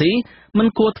សំរងស៊ីមិន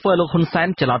គួរធ្វើលោកហ៊ុនសែន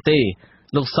ច្រឡោតទេ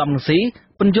លោកសំរងស៊ី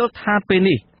ពន្យល់ថាពេល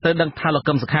នេះត្រូវដឹងថាលោក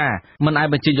កឹមសុខាមិនអាច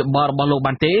បញ្ជាយោបល់របស់លោក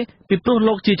បានទេពីព្រោះ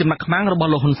លោកជាចំណាក់ខ្មាំងរប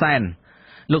ស់លោកហ៊ុនសែន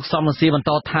លោកសំរងស៊ីបន្ត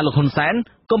ថាលោកហ៊ុនសែន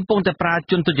កំពុងតែប្រើ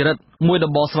ជនទុច្ចរិតមួយដ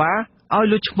បស្វាឲ្យ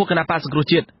លួចឈ្មោះគណៈបក្សសង្គ្រោះ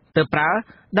ជាតិទៅប្រើ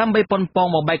ដើម្បីប៉ុនប៉ង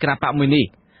បំបែកគណៈបកមួយនេះ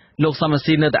លោកសំរង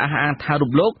ស៊ីនៅតែអះអាងថារូ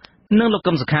បលោកនិងលោក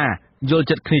កឹមសុខាយល់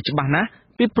ចិត្តគ្នាច្បាស់ណាស់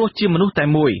ពីព្រោះជាមនុស្សតែ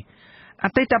មួយអ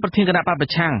តីតប្រធានគណៈបកប្រ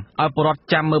ឆាំងឲ្យបរដ្ឋ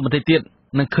ចាំមើលបន្តិចទៀត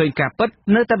នឹងឃើញការពិត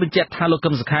នៅតែបញ្ជាក់ថាលោកកឹ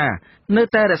មសុខានៅ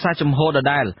តែរក្សាជំហរដ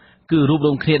ដែលគឺរូបរ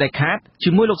ងគ្នាដែលខាតជា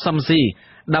មួយលោកសំរងស៊ី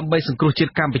ដើម្បីសង្គ្រោះជា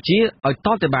តិកម្ពុជាឲ្យត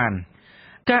ទៅបាន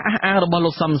ការអះអាងរបស់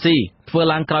លោកសំរងស៊ីធ្វើ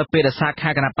ឡើងក្រោយពេលដែលសារខា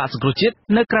គណៈបក្សសង្គ្រោះជាតិ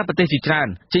នៅក្រៅប្រទេសជាច្រើន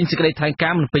ចេញសេចក្តីថ្លែងកា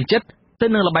រណ៍មិនពេញចិត្តទៅ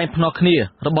នឹងល្បែងភ្នាល់គ្នា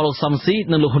របស់លោកសំរងស៊ី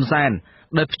និងលោកហ៊ុនសែន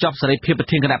ដោយភ្ជាប់សេរីភាពប្រ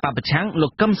ធានគណៈបកប្រឆាំងលោ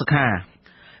កកឹមសុខា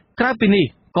ក្រៅពីនេះ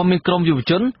ក៏មានក្រុមយុវ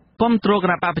ជនគាំទ្រគ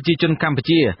ណៈបកប្រជាជនកម្ពុ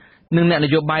ជានិងអ្នកន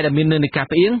យោបាយដែលមាននិន្នាការ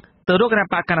ផ្អៀងទៅរកគណៈ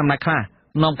បកកណ្ដាលអំណាចខ្លះ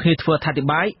នាំគ្នាធ្វើអធិប្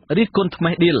បាយរិះគន់ថ្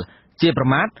មីឌីលជាប្រ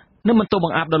មាថនិងបន្ទោសប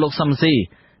ង្អាប់ដល់លោកសំរងស៊ី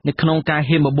នៅក្នុងការ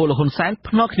ហ៊ានបបួលលោកហ៊ុនសែន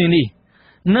ភ្នាល់គ្នានេះ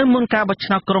នៅមុនការបោះឆ្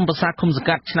នោតក្រុមប្រឹក្សាឃុំសង្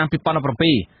កាត់ឆ្នាំ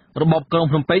2017របបក្រុង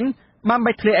ភ្នំពេញបាន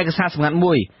បែកធ្លាយឯកសារសម្ងាត់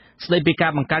មួយស្ដីពីកា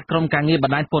របង្កើតក្រុមការងារប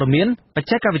ណ្ដាញព័ត៌មានបច្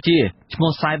ចេកវិទ្យាឈ្មោះ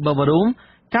Cyber Room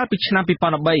កាលពីឆ្នាំ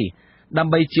2013ដើ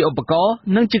ម្បីជាឧបករណ៍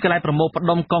និងជាកន្លែងប្រមូលផ្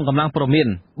ដុំកងកម្លាំងព័ត៌មាន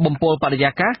បំពុលបរិយា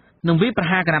កាសនិងវាយប្រ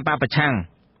ហារគណៈបកប្រឆាំង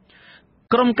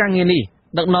ក្រុមការងារនេះ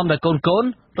ដឹកនាំដោយកូន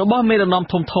របស់មេដឹកនាំ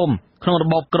ធំក្នុងរ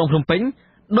បបក្រុងភ្នំពេញ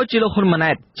ដូចជាលោកហ៊ុនម៉ា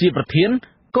ណែតជាប្រធាន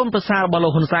កូនប្រសាររបស់លោ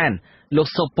កហ៊ុនសែនលោក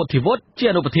សុពុទ្ធិវុឌ្ឍជា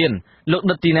អនុប្រធានលោក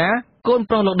ដិតទីណាកូន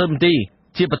ប្រុសលោកដិតមន្ទី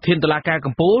ជាប្រធានតុលាការ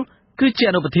កំពូលគឺជា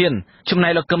អនុប្រធានចំណែ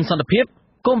កលោកកឹមសន្តិភាព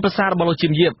កូនប្រសាររបស់លោកជី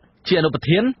មយៀបជាអនុប្រ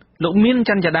ធានលោកមាន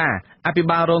ច័ន្ទយ៉ាដាអភិ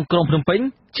បាលរងក្រុងភ្នំពេញ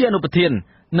ជាអនុប្រធាន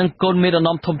និងកូនមេដឹក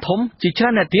នាំធំជាច្រើ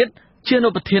នអ្នកទៀត ជាអនុ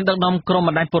ប្រធានដឹកនាំក្រុមប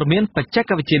ណ្ដាញព័ត៌មានបច្ចេ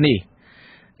កវិទ្យានេះ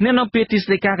អ្នកនាំពាក្យទីស្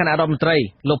តីការគណៈរដ្ឋមន្ត្រី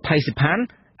លោកផៃសិផាន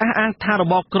អះអាងថារ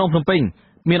បបក្រុងភ្នំពេញ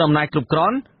មានអំណាចគ្រប់គ្រា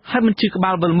ន់ហើយមិនជឿក្បា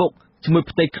លវិលមុខជាមួយ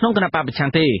ផ្ទៃក្នុងគណៈបកប្រឆាំ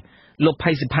ងទេលោកផៃ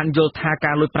សិផានយល់ថា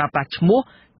ការលួចប្រើប្រាស់ឈ្មោះ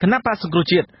គណៈបកសង្គ្រោះ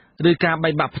ជាតិឬការបែ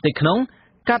កបាក់ផ្ទៃក្នុង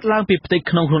កាត់ឡើងពីផ្ទៃ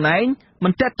ក្នុងខ្លួនឯងមិ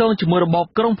នតាក់ទងជាមួយរបប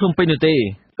ក្រុងភ្នំពេញនោះទេ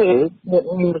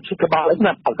មានជាក្បាល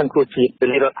ណាអសង្គ្រោះជាតិព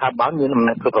លរដ្ឋាភិបាលមានអំ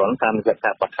ណាចគ្រប់គ្រាន់តាមរយៈ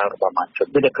ការបោះឆ្នោតរបស់បានជិត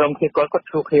តែក្រុមគ្នាគាត់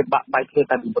ជួគ្នាបាក់បែកគ្នា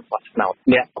តាមរបបបោះឆ្នោត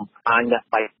អ្នកអំអាញអ្នក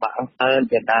បែកបាក់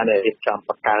ជាការដែលរៀបចំ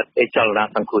បង្កើតចលនា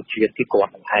សង្គ្រោះជាតិទីគា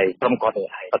ត់នឹងហើយក្រុមគាត់នឹង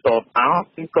ហើយបន្ទាប់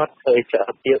ពីគាត់ធ្វើជា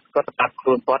គាត់តាត់ខ្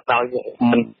លួនគាត់ដោយ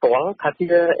មិនស្គាល់ថាជា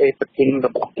ប្រធានរ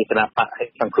បស់គណៈបក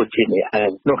សង្គ្រោះជាតិនេះហើយ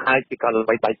នោះហើយគឺគាត់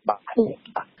បែកបាក់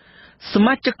ស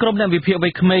មាជិកក្រុមអ្នកវិភាគវ័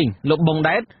យក្មេងលោកបង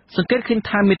ដែតសង្កេតឃើញ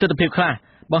ថាមានទស្សនវិជ្ជាខ្លះ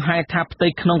បង្ហាញថាផ្ទៃ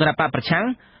ក្នុងគណៈបកប្រឆាំង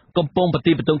កំពុងប្រ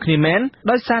តិបត្តិគ្នាមែន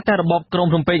ដោយសារតែរបបក្រុង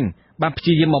ភ្នំពេញបានព្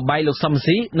យាយាមបំបែកលោកសំ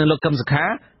ស៊ីនិងលោកកឹមសុខា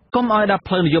កុំឲ្យដាក់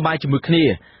ផ្លូវនយោបាយជាមួយគ្នា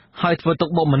ហើយធ្វើទុក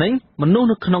បុកម្នេញមនុស្ស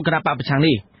នៅក្នុងគណៈបកប្រឆាំង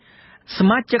នេះស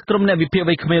មាជិកក្រុមអ្នកវិភាគ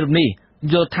វ័យក្មេងរូបនេះ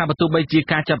យល់ថាបើទោះបីជា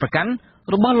ការចាប់ប្រកាន់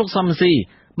របស់លោកសំស៊ី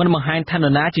មិនបង្ហាញថានរ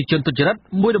ណាជាជនទុច្ចរិត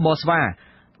មួយរបបស្វា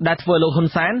ដែលធ្វើលោកហ៊ុន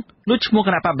សែនលួចឈ្មោះគ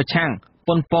ណៈបកប្រឆាំង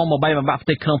ប៉ុនប៉ងមកបែកបំបាក់ផ្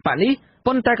ទៃក្នុងបកនេះ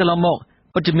ប៉ុន្តែកន្លងមក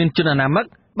ពិតជាមានជនអនាមិក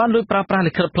បានលួចប្រើប្រាស់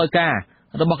លិខិតផ្លូវការ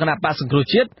របស់គណៈបកសង្គ្រោះ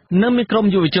ជាតិនិងមានក្រុម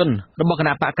យុវជនរបស់គ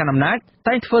ណៈបកកណ្ដាលអំណាច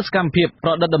តែងធ្វើសកម្មភាពប្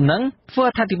រឌិតដំណឹងធ្វើ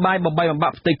អត្ថាធិប្បាយបំបីបំបា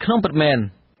ក់ផ្ទៃក្នុងពិតមែន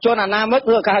ជនអនាមិក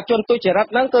ឬក៏ជនទុច្ចរិត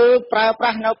ហ្នឹងគឺប្រើប្រា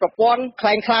ស់នៅប្រព័ន្ធค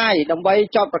ล้ายៗដើម្បី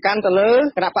ចោទប្រកាន់ទៅលើ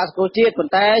គណៈបក្សសង្គ្រោះជាតិប៉ុ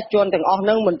ន្តែជនទាំងអស់ហ្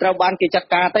នឹងមិនត្រូវបានគេចាត់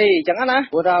ការទេអញ្ចឹងណា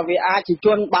ព្រោះថាវាអាចជាជ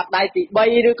នបាត់ដៃទី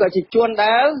3ឬក៏ជាជន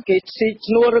ដែលគេស៊ី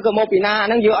ឈ្នួលឬក៏មកពីណា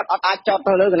ហ្នឹងយើងអត់អាចចោទ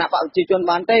ទៅលើគណៈបក្សប្រជាជន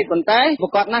បានទេប៉ុន្តែប្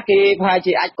រកាសណាគេប្រហែល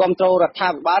ជាអាចគ្រប់គ្រងរដ្ឋា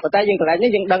ភិបាលប៉ុន្តែយើងកន្លែងនេះ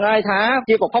យើងដឹងហើយថា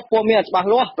ជាប្រភពព័ត៌មានអត់ច្បាស់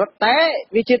លាស់រត់តែ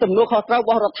វាជាទំនួលខុសត្រូវរ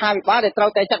បស់រដ្ឋាភិបាលដែលត្រូវ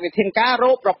តែចាត់វិធានការរ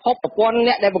កប្រភពប្រព័ន្ធ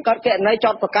អ្នកដែលបង្កើតគណនី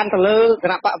ចោទប្រកាន់ទៅលើគ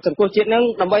ណៈសង្គ្រោះជាតិនឹង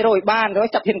ដើម្បីរកឲ្យបានrồi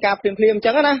ចាត់ធានការភ្លាមៗអញ្ចឹ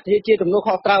ងណាជាទំនួល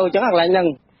ខុសត្រូវអញ្ចឹងកន្លែងហ្នឹង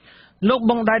លោក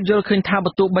បងដែតយល់ឃើញថា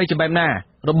បើទោះបីជាបែបណា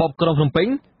របបក្រុងភ្នំពេញ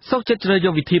សុខចិត្តជ្រើសយ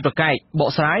កវិធីប្រកែកបក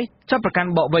ស្រាយចាប់ប្រកាន់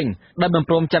បកវិញដោយមិន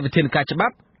ព្រមចាត់វិធានការច្បា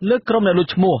ប់លើក្រុមអ្នកលួច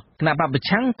ឈ្មោះគណៈបកប្រ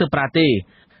ឆាំងទៅប្រើទេ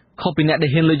ខុសពីអ្នកដែល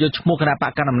ហ៊ានលួចយកឈ្មោះគណៈប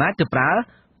កកណ្ដាលអំណាចទៅប្រើ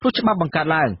ព្រោះច្បាប់បង្កើត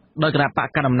ឡើងដោយគណៈបក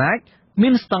កណ្ដាលអំណាចមា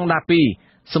នស្តង់ដារ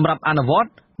2សម្រាប់អនុវត្ត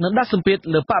និងដាក់សម្ពាធ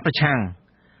លើបកប្រឆាំង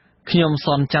ខ្ញុំស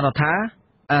នចន្ទថា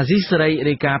អាស៊ីសេរី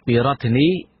រាយការណ៍ពីរដ្ឋធានី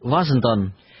វ៉ាស៊ីនតោន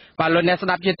បាទលោកអ្នកស្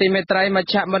ដាប់ជាទីមេត្រីម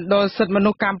ជ្ឈមណ្ឌលសិទ្ធិមនុ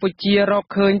ស្សកម្ពុជារក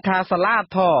ឃើញថាសាលា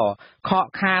ធរខក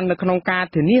ខាននៅក្នុងការ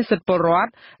ធានាសិទ្ធិពលរដ្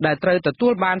ឋដែលត្រូវទទួ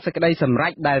លបានសេចក្តីសម្រេ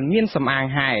ចដែលមានសំអាង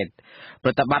ហេតុប្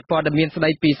រតិបត្តិព័ត៌មានស្តី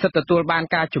ពីសិទ្ធិទទួលបាន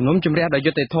ការជំនុំជម្រះដោយ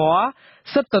យុត្តិធម៌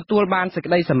សិទ្ធិទទួលបានសេច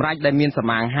ក្តីសម្រេចដែលមានសំ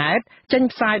អាងហេតុចេញ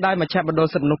ផ្សាយដោយមជ្ឈមណ្ឌល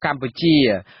សិទ្ធិមនុស្សកម្ពុជា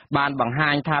បានបង្ហា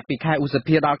ញថាពីខែឧស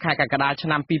ភាដល់ខែកក្កដាឆ្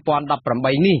នាំ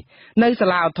2018នេះនៅសា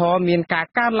លាធរមានការ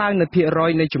កើនឡើងនៅភាគរ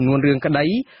យនៃចំនួនរឿងក្តី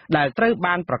ដែលត្រូវ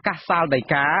បានប្រកាសសាលដី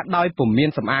កាដោយពុំមាន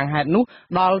សំអាងហេតុនោះ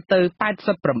ដល់ទៅ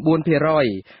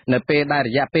 89% នៅពេលដែលរ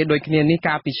យៈពេលដូចគ្នានេះ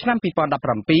កាលពីឆ្នាំ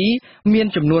2017មាន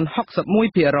ចំនួន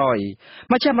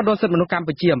 61% មជ្ឈមណ្ឌលសិទ្ធិមនុស្សកម្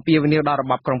ពុជាអំពាវនាវដល់រ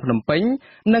បបក្រុងភ្នំពេញ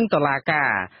និងតុលាការ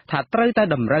ថាត្រូវតែ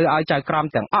តម្រូវឲ្យចៅក្រម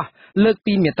ទាំងអស់លើក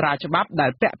ពីមាត្រាច្បាប់ដែ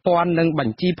លពាក់ព័ន្ធនឹងប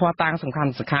ញ្ជីភស្តុតាងសំខា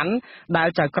ន់ៗដែល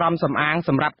ចៅក្រមសំអាងស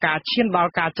ម្រាប់ការឈានដ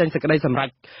ល់ការចេញសេចក្តីសម្រេច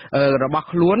របស់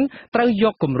ខ្លួនត្រូវយ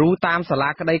កគំរូតាមសាលា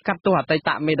ក្តីកាត់ទោសអតីត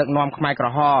មេដឹកនាំខ្មែរក្រ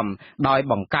ហមដោយ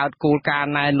បង្កើតគោលការ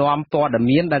ណ៍ណែនាំព័ត៌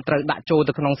មានដែលត្រូវដាក់ចូល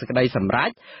ទៅក្នុងសេចក្តីសម្រេច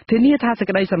ធានាថាសេច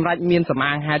ក្តីសម្រេចមានសំ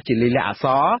អាងហេតុជាលិលាអក្ស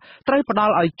រត្រូវផ្ដ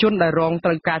ល់ឲ្យជនដែលរងត្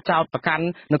រូវការចោទប្រកាន់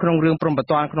នៅក្នុងរឿងព្រំប្រ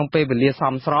ទានក្នុងពេលវេលាស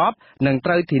មស្របនិង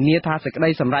ត្រូវធានាថាសេចក្តី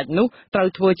សម្រេចនោះត្រូវ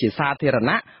ធ្វើជាសាធារ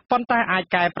ណៈប៉ុន្តែអាច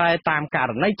កែប្រែតាមក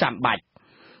រណីចាំបាច់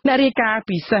អ្នករាយការណ៍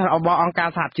ពិសេសរបស់អង្គការ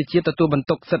សហប្រជាជាតិទទួលបន្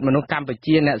ទុកសិទ្ធិមនុស្សកម្ពុ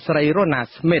ជាអ្នកស្រីរ៉ូណា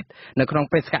ស្មីតនៅក្នុង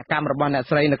បេសកកម្មរបស់អ្នក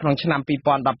ស្រីនៅក្នុងឆ្នាំ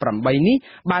2018នេះ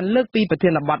បានលើកពីប្រធា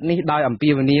នបទនេះដោយអំពា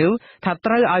វនាវថា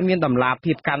ត្រូវឲ្យមានតម្លា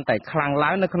ភាពកាន់តែខ្លាំងឡើ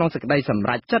ងនៅក្នុងសេចក្តីសម្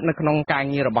រេចចិត្តនៅក្នុងការ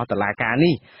ងាររបស់តុលាការ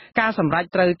នេះការសម្រេច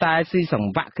ត្រូវតែស៊ីស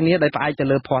ង្វាក់គ្នាដោយផ្អែកទៅ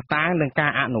លើភស្តុតាងនិងកា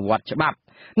រអនុវត្តច្បាប់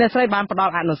អ្នកស្រីបានផ្ដ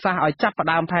ល់អនុសាសន៍ឲ្យចាប់ផ្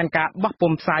ដើមផែនការបោះពុ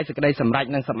ម្ពផ្សាយសេចក្តីសម្រេច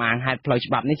និងសំអាងហេតុផ្លូវ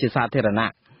ច្បាប់នេះជាសាធារណៈ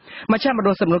មជ្ឈមណ្ឌ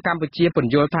លសិទ្ធិមនុស្សកម្ពុជាព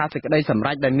ន្យល់ថាសេចក្តីសម្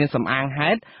រេចដែលមានសំអាង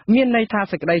ហេតុមានន័យថា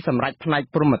សេចក្តីសម្រេចផ្នែក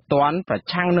ព្រហ្មទណ្ឌប្រ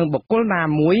ឆាំងនឹងបុគ្គលណា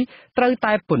មួយត្រូវ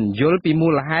តែពន្យល់ពីមូ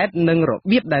លហេតុនិងរ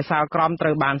បៀបដែលសាលក្រមត្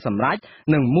រូវបានសម្រេច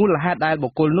និងមូលហេតុដែលបុ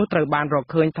គ្គលនោះត្រូវបានរក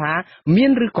ឃើញថាមា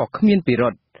នឬក៏គ្មានពិរុ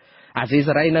ទ្ធអាស៊ី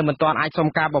សេរីនៅមិនទាន់អាចសុំ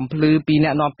ការបំភ្លឺពីអ្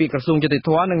នកនាំពាក្យក្រសួងយុតិធ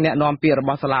ម៌និងអ្នកនាំពាក្យរប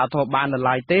ស់សាលាឧទ្ធរបាននៅ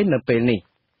ឡើយទេនៅពេលនេះ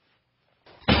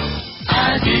អា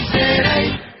ស៊ីសេរី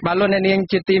បាទលោកអ្នកនាង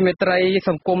ជាទីមេត្រី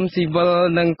សង្គមស៊ីវិល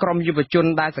និងក្រុមយុវជន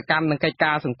ដែលសកម្មនឹងកិច្ច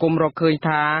ការសង្គមរកឃើញ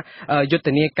ថាយុទ្ធ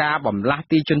នាការបំលាស់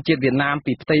ទីជនជាតិវៀតណាម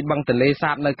ពីផ្ទៃបឹងទន្លេ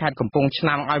សាបនៅខេត្តកំពង់ឆ្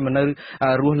នាំងឲ្យមកនៅ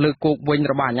រស់លើគោកវិញ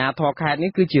របស់អាជ្ញាធរខេត្ត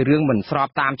នេះគឺជារឿងមិនស្រប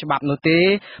តាមច្បាប់នោះទេ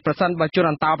ប្រសិនបើជន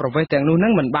អន្តោប្រវេសន៍ទាំងនោះនឹ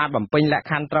ងមិនបានបំពេញលក្ខ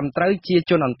ខណ្ឌត្រឹមត្រូវជា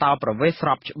ជនអន្តោប្រវេសន៍ស្រ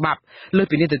បច្បាប់លើស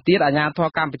ពីនេះទៅទៀតអាជ្ញាធរ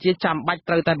កម្ពុជាចាំបាច់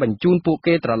ត្រូវតែបញ្ជូនពួក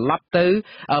គេត្រឡប់ទៅ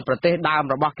ប្រទេសដើម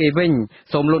របស់គេវិញ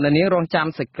សូមលោកអ្នកនាងរងចាំ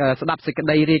ស្ដាប់សេចក្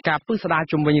តីរាយការណ៍ពិស្ដារ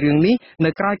ជុំវិញរឿងនេះនៅ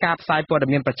ក្រៅការផ្សាយព័ត៌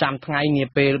មានប្រចាំថ្ងៃនា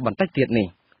ពេលបន្តិចទៀតនេះ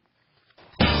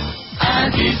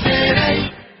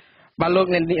បាទលោក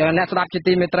អ្នកស្ដាប់ជា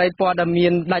ទីមេត្រីព័ត៌មា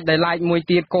នដាច់ដោយឡែកមួយ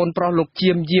ទៀតកូនប្រុសលោក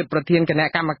ជាមយាបប្រធានគណៈ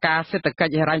កម្មការសេដ្ឋកិ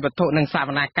ច្ចហិរញ្ញវត្ថុនិងសវ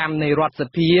នកម្មនៃរដ្ឋស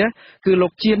ភាគឺលោ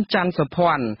កជាមច័ន្ទសុ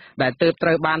ភ័ណ្ឌដែលទើបត្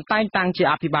រូវបានតែងតាំងជា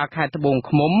អភិបាលខេត្តត្បូង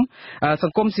ឃ្មុំស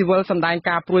ង្គមស៊ីវិលសម្ដែង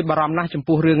ការព្រួយបារម្ភណាស់ចំ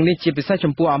ពោះរឿងនេះជាពិសេស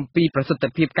ចំពោះអំពីប្រសិទ្ធ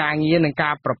ភាពការងារនិងកា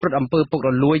រប្រព្រឹត្តអំពើពុករ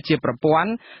លួយជាប្រព័ន្ធ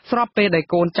ស្របពេលដែល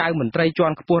កូនចៅមន្ត្រីជា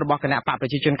ន់ខ្ពស់របស់គណៈបកប្រ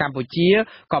ជាជនកម្ពុជា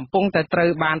កំពុងតែត្រូវ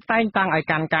បានតែងតាំងឲ្យ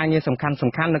កាន់ការងារសំខាន់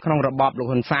ៗនៅក្នុងរបបលោក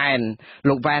ហ៊ុនសែន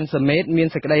លោកវ៉ែនសមេតមាន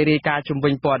សេចក្តីរាយការណ៍ជំវិ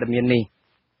ញព័ត៌មាននេះ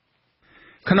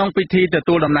ក្នុងពិធីទ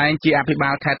ទួលតំណែងជាអភិបា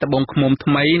លខេត្តត្បូងឃ្មុំ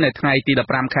ថ្មីនៅថ្ងៃទី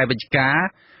15ខែវិច្ឆិកា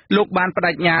លោកបានប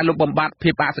ដិញ្ញាលុបបំបាត់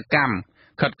ភាពអសកម្ម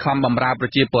ខិតខំបម្រើប្រ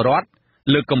ជាពលរដ្ឋ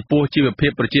លើកកម្ពស់ជីវភា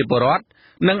ពប្រជាពលរដ្ឋ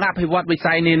និងអភិវឌ្ឍវិ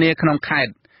ស័យនានាក្នុងខេត្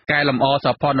តកែលម្អ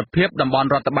សោភ័ណភាពតំបន់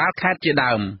រដ្ឋបាលខេត្តជា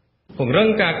ដើមពង្រឹង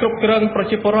ការគ្រប់គ្រងប្រ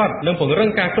ជាពលរដ្ឋនិងពង្រឹង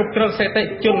ការគ្រប់គ្រងសេដ្ឋកិច្ច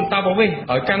ជនអន្តោប្រវេសន៍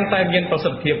ឲ្យកាន់តែមានប្រសិ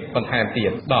ទ្ធភាពបន្ថែមទៀ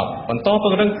ត10បន្តព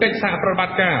ង្រឹងកិច្ចសហប្រតិប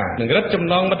ត្តិការនិងរឹតចំ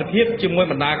ណងមិត្តភាពជាមួយ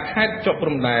បណ្ដាខេត្តជាប់ព្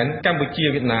រំដែនកម្ពុជា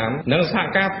វៀតណាមនិងសហ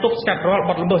ការទប់ស្កាត់រាល់ប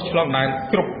ទល្មើសឆ្លងដែន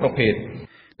គ្រប់ប្រភេទ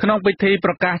ក្នុងពិធី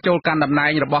ប្រកាសចូលកាន់តំណែង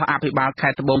របស់អភិបាលខេ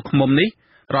ត្តត្បូងឃ្មុំនេះ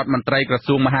រដ្ឋមន្ត្រីក្រ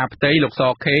សួងមហាផ្ទៃលោកស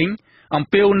ខេងអំ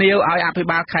ពាវនាវឲ្យអភិ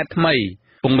បាលខេត្តថ្មី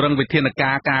ពង្រឹងវិធាន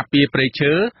ការការពារព្រៃ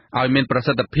ឈើឲ្យមានប្រ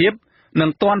សិទ្ធភាពនិង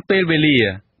ទាន់ពេលវេលា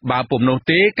បើពុំនោះ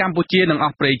ទេកម្ពុជានឹងអ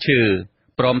ស់ព្រៃឈើ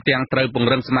ព្រមទាំងត្រូវពង្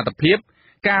រឹងសមត្ថភាព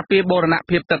ការពារបូរណ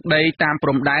ភាពទឹកដីតាមព្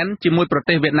រំដែនជាមួយប្រ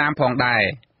ទេសវៀតណាមផងដែរ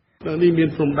នេះមាន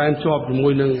ព្រំដែនជាប់ជាមួ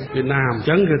យនឹងវៀតណាមអញ្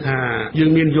ចឹងគឺថាយើង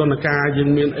មានយន្តការយើង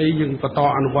មានអីយើងបន្ត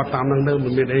អនុវត្តតាមនឹងនៅមិ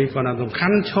នមានអីគាត់ថាសំខា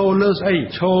ន់ឈរលើស្អី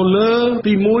ឈរលើ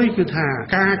ទី1គឺថា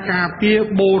ការពារ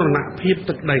បូរណភាព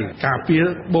ទឹកដីការពារ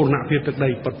បូរណភាពទឹកដី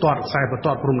បន្ទាត់ខ្សែបន្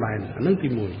ទាត់ព្រំដែនអានឹងទី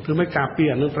1គឺមិនការពារ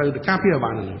អានឹងត្រូវការពារ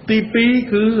បានអានឹងទី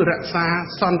2គឺរក្សា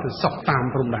សន្តិសុខតាម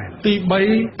ព្រំដែនទី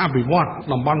3អភិវឌ្ឍ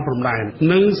តំបន់ព្រំដែន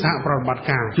និងសហប្រតិបត្តិ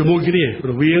ការជាមួយគ្នា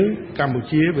រវាងកម្ពុ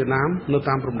ជាវៀតណាមនៅ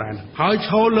តាមព្រំដែនហើយ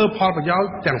ឈរលើផលប្រយោជន៍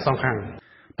ទាំងសងខាង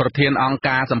ប្រធានអង្គ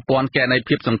ការសម្ព័ន្ធគណនេយ្យ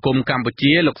ភាពសង្គមកម្ពុ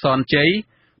ជាលោកសនជ័យ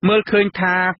មើលឃើញ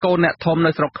ថាកូនអ្នកធំ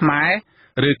នៅស្រុកខ្មែរ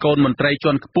ឬកូនមន្ត្រី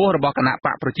ជាន់ខ្ពស់របស់គណៈប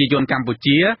កប្រជាជនកម្ពុ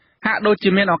ជាហាក់ដូចជា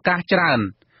មានឱកាសច្រើន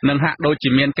និងហាក់ដូចជា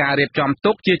មានការរៀបចំ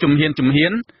ទុកជាជំហា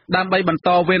នដើម្បីបន្ត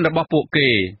វេនរបស់ពួកគេ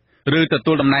ឬទ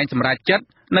ទួលតំណែងសម្រេចចិត្ត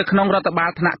នៅក្នុងរដ្ឋបាល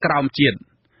ថ្នាក់ក្រោមជាតិ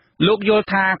លោកយល់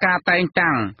ថាការតែង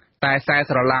តាំងតែខ្សែ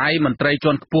ស្រឡាយមន្ត្រី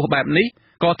ជាន់ខ្ពស់បែបនេះ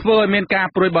ក៏ធ្វើឲ្យមានការ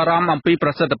ព្រួយបារម្ភអំពីប្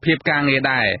រសិទ្ធភាពការងារ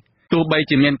ដែរទោះបី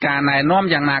ជាមានការណែនាំ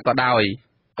យ៉ាងណាក៏ដោយ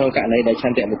ក្នុងករណីដែលឆ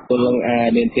ន្ទៈបុគ្គលនឹងអាច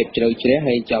មានភាពជ្រៅជ្រះ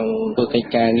ហើយចង់ធ្វើកិច្ច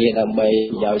ការងារដើម្បី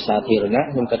ប្រយោជន៍សាធារណៈ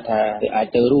ខ្ញុំគិតថាវាអាច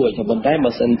ទៅរួចប៉ុន្តែ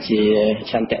បើសិនជា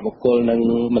ឆន្ទៈបុគ្គលនឹង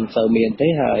មិនសូវមានទេ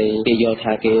ហើយគេយល់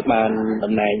ថាគេបាន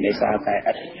តំណែងដោយសារតែ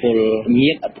ឥទ្ធិពល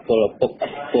ញាតិឥទ្ធិពលឪពុកឥ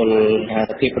ទ្ធិពលថា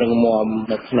ភាពរឹងមាំ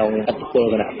នៅក្នុងឥទ្ធិពល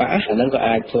គណៈបកហ្នឹងក៏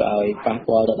អាចធ្វើឲ្យប៉ះ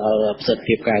ពាល់ទៅដល់ប្រសិទ្ធ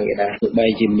ភាពការងារដែរទោះបី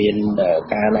ជាមាន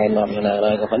ការណែនាំយ៉ាង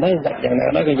ណាក៏ប៉ុន្តែយ៉ាង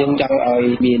ណាក៏យើងចង់ឲ្យ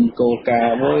មានគោលការ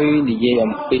ណ៍មួយនិយាយ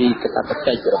អំពីកាតព្វ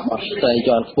កិច្ចរបស់ស្ត្រី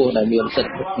ជាន់ខ្ពស់ដែលមានសិទ្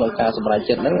ធិក្នុងការសម្រេច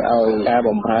ចិត្តហ្នឹងឲ្យការប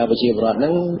ម្រើប្រជាពលរដ្ឋហ្នឹ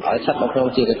ងឲ្យស្ថិតនៅក្នុង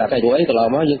ជាកាតព្វកិច្ចព្រោះអីកន្លង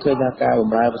មកយើងឃើញថាការប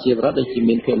ម្រើប្រជាពលរដ្ឋដូចជា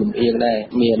មានភាពលំអៀងដែរ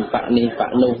មានបកនេះប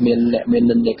កនោះមានអ្នកមាន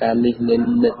និន្នាការនេះនិ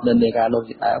ន្នាការនោះ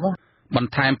ជាដើមប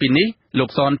ន្ថែមពីនេះលោក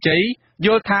សនជ័យយ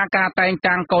ល់ថាការតែង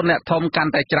តាំងកូនអ្នកធំកា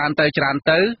ន់តែច្រើន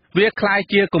ទៅវាคล้าย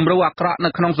ជាគំរូអាក្រក់នៅ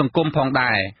ក្នុងសង្គមផង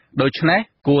ដែរដូច្នេះ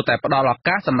គួរតែផ្ដល់ឱ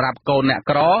កាសសម្រាប់កូនអ្នក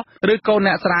ក្រឬកូន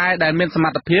អ្នកស្រែដែលមានសម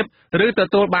ត្ថភាពឬទ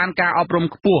ទួលបានការអប់រំ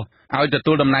ខ្ពស់ឲ្យទ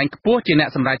ទួលតំណែងខ្ពស់ជាអ្នក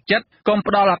សម្រេចចិត្តកុំ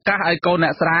ផ្ដល់ឱកាសឲ្យកូនអ្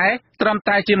នកស្រែត្រឹម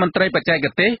តែជាមន្ត្រីបច្ចេក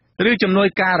ទេសឬជំនួយ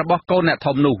ការរបស់កូនអ្នក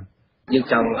ធំនោះយើង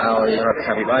ចង់ឲ្យរដ្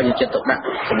ឋាភិបាលយកចិត្តទុកដាក់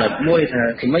ចំណុចមួយថា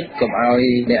គំនិតកុំឲ្យ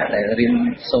អ្នកដែលរៀន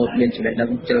សូត្រមានចំណេះដឹង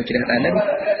ជ្រៅជ្រះដែរហ្នឹង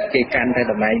គេកាន់តែ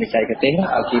តំណែងបច្ចេកទេស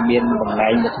ឲ្យគេមានតំណែ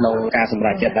ងនៅក្នុងការសម្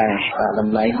រេចចិត្តដែរតំ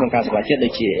ណែងក្នុងការសម្រេចចិត្តដូ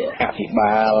ចជាអភិ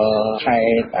បាលខេ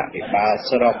ត្តអភិបាល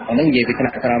ស្រុកហ្នឹងនិយាយពីថ្នា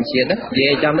ក់ក្រោមជាតិណានិ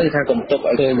យាយចាំទៅថាកុំទុក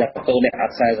ឲ្យឃើញថាកូនអ្នកអ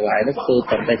ត់ខ្សែស្រឡាយនោះគឺ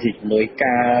ត្រឹមតែជាជំនួយ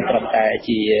ការត្រឹមតែ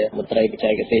ជាមន្ត្រីបច្ចេ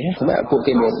កទេសសម្រាប់ពួក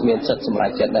គេមានសិទ្ធិសម្រេច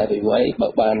ចិត្តដែរពីវ័យបើ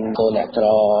បានកូនអ្នកក្រ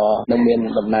នឹងមាន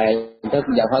តំណែងទៅ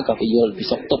យ៉ាងហោចក៏គេយល់ពី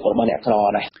សុខទុក្ខរបស់អ្នកក្រ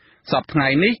ដែរ សពថ្ងៃ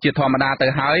នេះជាធម្មតាទៅ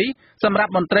ហើយសម្រា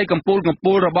ប់មន្ត្រីកម្ពុ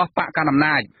ជារបស់បកកណ្ដាលអំ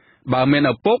ណាចបើមាន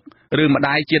ឪពុកឬម្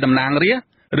ដាយជាតំណាងរាស្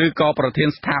ត្រឬក៏ប្រធាន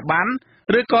ស្ថាប័ន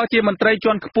ឬក៏ជាមន្ត្រី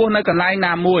ជាន់ខ្ពស់នៅកន្លែង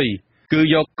ណាមួយគឺ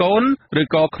យកកូនឬ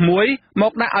ក៏ក្មួយម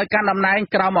កដាក់ឲ្យកាន់តំណែង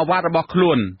ក្រោមអាវ៉ាត់របស់ខ្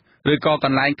លួនឬក៏ក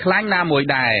ន្លែងខ្លាញ់ណាមួយ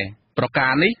ដែរប្រកា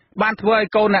រនេះបានធ្វើឲ្យ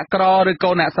កូនអ្នកក្រឬ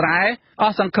កូនអ្នកស្រែអ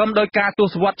ស់សង្ឃឹមដោយការទ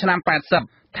ស្សវត្សឆ្នាំ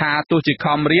80ថាទោះជា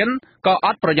ខំរៀនក៏អ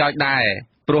ត់ប្រយោជន៍ដែរ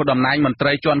ព្រោះតំណែងមន្ត្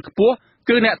រីជាន់ខ្ពស់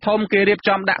គឺអ្នកធំគេរៀប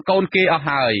ចំដាក់កូនគេអស់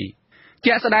ហើយ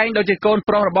ជាក់ស្ដែងដូចជាកូន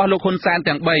ប្រុសរបស់លោកហ៊ុនសែន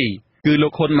ទាំង3គឺលោ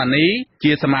កហ៊ុនម៉ាណី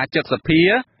ជាសមាជិកសភា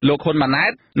លោកហ៊ុនម៉ាណែ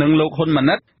តនិងលោកហ៊ុនម៉ា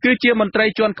ណិតគឺជាមន្ត្រី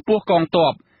ជាន់ខ្ពស់កងទ័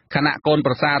ពខណៈកូន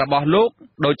ប្រសាររបស់លោក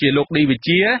ដូចជាលោកឌីវិ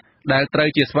ជាដែលត្រូវ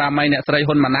ជាស្វាមីអ្នកស្រី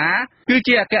ហ៊ុនម៉ាណាគឺ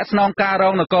ជាអគ្គស្នងការរ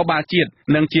ងនគរបាលជាតិ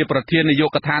និងជាប្រធាននាយ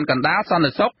កដ្ឋានកណ្ដាលសន្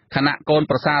តិសុខខណៈកូន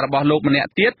ប្រសាររបស់លោកម្នាក់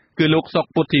ទៀតគឺលោកសុក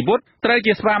ពុទ្ធិវុឌ្ឍត្រូវ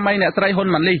ជាស្វាមីអ្នកស្រីហ៊ុន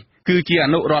ម៉ាណីគឺជាអ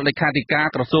នុរដ្ឋលេខាធិការ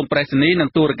ក្រសួងប្រៃសណីនិង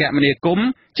ទូរគមនាគមន៍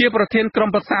ជាប្រធានក្រុម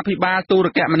ប្រឹក្សាភិបាលទូរ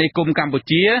គមនាគមន៍កម្ពុ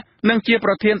ជានិងជា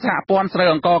ប្រធានសហព័ន្ធស្រូវ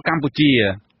អង្ករកម្ពុជារ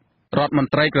ដ្ឋមន្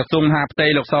ត្រីក្រសួងមហាផ្ទៃ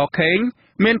លោកសខេង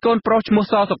មានកូនប្រុសឈ្មោះ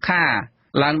សសុខា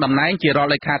ឡើងតំណែងជារដ្ឋ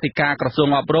លេខាធិការក្រសួង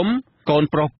អប់រំកូន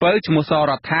ប្រុសពៅឈ្មោះស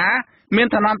រដ្ឋាមាន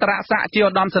ឋានន្តរស័ក្តិជាឧ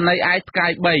ត្តមសេនីយ៍ឯកផ្កា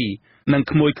យ3និង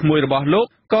ក្មួយរបស់លោក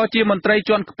ក៏ជាមន្ត្រី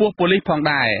ជាន់ខ្ពស់ប៉ូលីសផង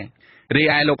ដែររី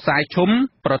ឯលោកសាយឈុំ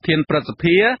ប្រធានព្រឹទ្ធស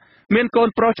ភាមានកូន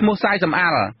ប្រុសឈ្មោះសាយសំអា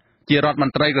ល់ជារដ្ឋម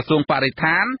ន្ត្រីក្រសួងបរិស្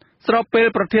ថានស្របពេល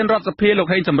ប្រធានរដ្ឋសភាលោក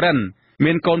ហេងសំរិន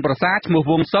មានកូនប្រសារឈ្មោះ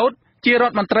វងសោតជារ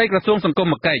ដ្ឋមន្ត្រីក្រសួងសង្គ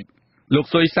មគិច្ចលោក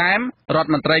ស៊ុយសែមរដ្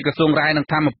ឋមន្ត្រីក្រសួងរាយនឹង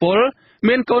ធម្មពល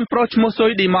មានកូនប្រុសឈ្មោះស៊ុ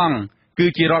យឌីម៉ង់គឺ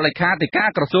ជារដ្ឋលេខាធិការ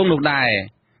ក្រសួងនោះដែរ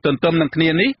ទន្ទឹមនឹងគ្នា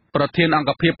នេះប្រធានអង្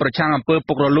គភិបប្រឆាំងអំពើ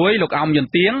ពុករលួយលោកអោមយិន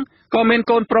ទៀងក៏មាន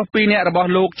កូនប្រុស2នាក់របស់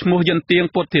លោកឈ្មោះយិនទៀង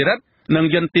ពុទ្ធិរិទ្ធនិង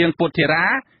យិនទៀងពុទ្ធិរា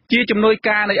ជាជំនួយ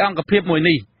ការនៃអង្គភិបមួយ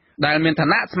នេះដែលមានឋា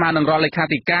នៈស្មើនឹងរដ្ឋលេខា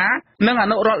ធិការនិងអ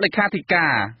នុរដ្ឋលេខាធិកា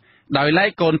រដោយឡែក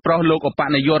កូនប្រុសលោកឧប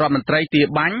នាយករដ្ឋមន្ត្រីទា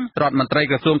បាញ់រដ្ឋមន្ត្រី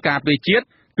ក្រសួងការពារជាតិ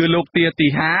គឺលោកទាទី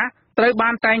ហាត្រូវបា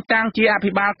នតែងតាំងជាអ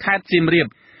ភិបាលខេត្តសៀមរាប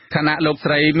ខណៈលោក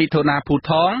ស្រីមិថុនាភូ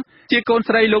ថងជាកូន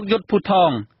ស្រីលោកយុទ្ធភូថ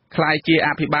ងក្លាយជាអ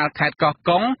ភិបាលខេត្តកោះ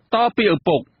កុងតពីឪ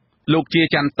ពុកលោកជា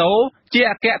ច័ន្ទតូជា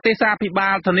អគ្គទេសាភិបា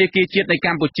លធនាគារជាតិនៃក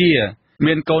ម្ពុជា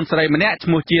មានកូនស្រីម្នាក់ឈ្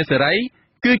មោះជាសេរី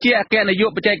គឺជាអគ្គនាយក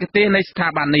បច្ចេកទេសនៃស្ថា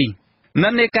ប័ននេះនិ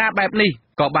ន្នាការបែបនេះ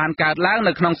ក៏បានកើតឡើង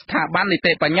នៅក្នុងស្ថាប័ននី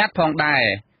តិបញ្ញត្តិផងដែរ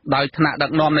ដោយថ្នាក់ដឹ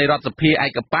កនាំនៃរដ្ឋសភាឯ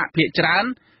កបកភាគច្រើន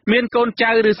មានកូន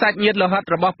ចៅឬសាច់ញាតិលោហិត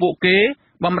របស់ពួកគេ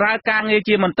បម្រើការងារ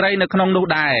ជាមន្ត្រីនៅក្នុងនោះ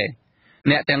ដែរ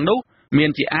អ្នកទាំងនោះមាន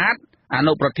ជាអាចអ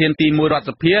នុប្រធានទី1រដ្ឋ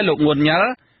សភាលោកងួនញ៉ិល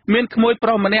មានក្មួយប្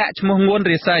រុសម្នាក់ឈ្មោះងួន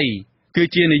រិស័យគឺ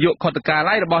ជានាយកខុទ្ទកា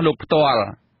ល័យរបស់លោកផ្ទាល់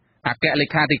អគ្គលេ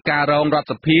ខាធិការរងរដ្ឋ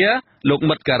សភាលោក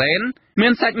មិត្តការ៉េនមា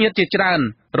នសាច់ញាតិជាច្រើន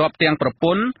រាប់ទាំងប្រព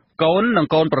ន្ធកូននិង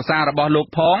កូនប្រសាររបស់លោក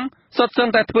ផងសុទ្ធសឹង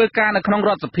តែធ្វើការនៅក្នុងរ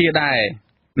ដ្ឋសភាដែរ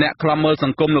អ្នកខ្លំមើលស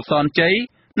ង្គមលោកសនជ័យ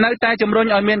នៅតែជំរុញ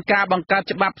ឲ្យមានការបង្កើត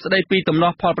ច្បាប់ស្តីពីទំនា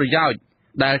ស់ផលប្រយោជន៍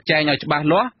ដែលចែងឲ្យច្បាស់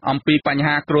លាស់អំពីបញ្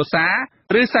ហាគ្រួសារ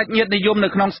ឬសាច់ញាតិនិយមនៅ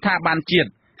ក្នុងស្ថាប័នជាតិ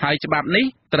ហើយច្បាប់នេះ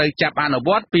ត្រូវចាប់អនុវ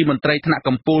ត្តពីមន្ត្រីថ្នាក់ក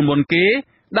ម្ពុជាមុនគេ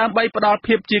ដើម្បីផ្ដល់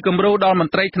ភាពជាគំរូដល់ម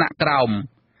ន្ត្រីថ្នាក់ក្រោម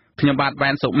ខ្ញុំបាទវ៉ែ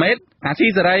នសុមេតអាស៊ី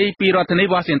សេរីពីរដ្ឋធានី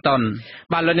វ៉ាស៊ីនតោន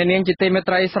បាទលោកនាងជាទីមេ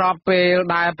ត្រីស្របពេល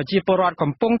ដែលប្រជាពលរដ្ឋ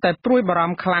កំពុងតែព្រួយបារ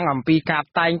ម្ភខ្លាំងអំពីការ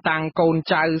តែងតាំងកូន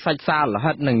ចៅសាច់សាល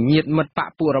ហិតនិងញាតិមិត្តបក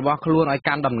ពួករបស់ខ្លួនឲ្យ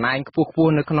កាន់តំណែងខ្ព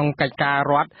ស់នៅក្នុងកិច្ចការ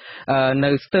រដ្ឋ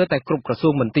នៅស្ទើរតែគ្រប់ក្រសួ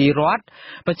ងមន្ទីររដ្ឋ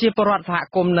ប្រជាពលរដ្ឋសហ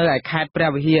គមន៍នៅឯខេត្តព្រះ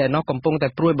វិហារឯនោះកំពុងតែ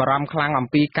ព្រួយបារម្ភខ្លាំងអំ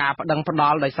ពីការប្តឹងផ្ត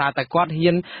ល់ដោយសារតែគាត់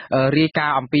ហ៊ានរាយការ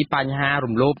ណ៍អំពីបញ្ហា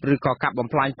រំលោភឬក៏កាប់បំ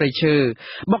ផ្លាញព្រៃឈើ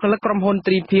បុគ្គលិកក្រុមហ៊ុន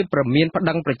ទ្រីភិបប្រមានប្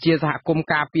តឹងប្រជាសហគមន៍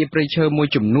ការពារព្រៃឈើមួយ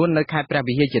ចំនួននៅខេត្តព្រះ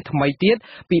វិហារជាថ្មីទៀត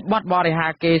ពីបទបរិហា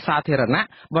កេរសាធារណៈ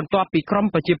បន្ទាប់ពីក្រុម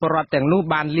ប្រជាពលរដ្ឋទាំងនោះ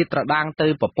បានលាតត្រដាងទៅ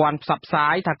ប្រព័ន្ធផ្សព្វផ្សា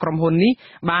យថាក្រុមហ៊ុននេះ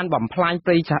បានបំផ្លាញ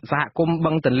ព្រៃសហគមន៍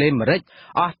បឹងទន្លេមេរិច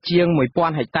អស់ជាង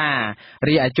 1000 ហិកតា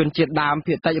រីឯជនជាតិដើម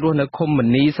ភាគតិចរស់នៅឃុំម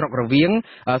នីស្រុករវៀង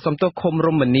ឃុំរ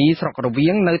មនីស្រុករវៀ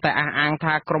ងនៅតែអះអាង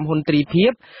ថាក្រុមហ៊ុនទ្រីភិ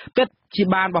បពិតជា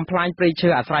បានបំផ្លាញព្រៃឈើ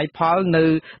អាស្រ័យផលនៅ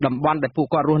តំបន់ដែលពួក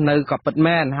គាត់រស់នៅក៏ពិត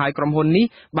មែនហើយក្រុមហ៊ុននេះ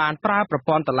បានប្រើប្រ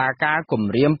ព័ន្ធតុលាការគំ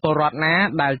រាមពលរដ្ឋណា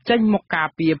ដែលចេញមកការ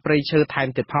ពារព្រៃឈើថែម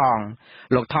ទៀតផង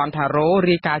លោកថនថារ៉ូ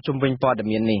រាយការណ៍ជំវិញព័ត៌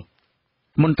មាននេះ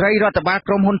មន្ត្រីរដ្ឋបាល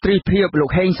ក្រុមហ៊ុនទ្រីភិបលោក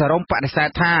ហេងសរមបដិសេធ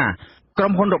ថាក្រុ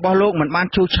មហ៊ុនរបស់លោកមិនបាន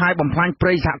ឈូសឆាយបំផ្លាញព្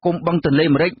រៃសហគមន៍បឹងទន្លេ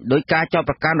មេរិចដោយការចោទ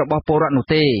ប្រកាន់របស់ពលរដ្ឋនោះ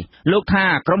ទេលោកថា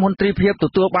ក្រុមហ៊ុនទ្រីភិបទ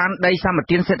ទួលបានដីសម្បត្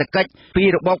តិសេដ្ឋកិច្ចពី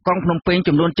របបកុងភ្នំពេញ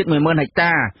ចំនួនជិត 10000 ហិក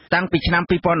តាតាំងពីឆ្នាំ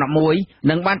 2011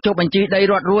និងបានចុះបញ្ជីដី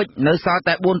រដ្ឋរួចនៅសល់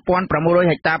តែ 4600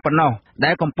 ហិកតាប៉ុណ្ណោះ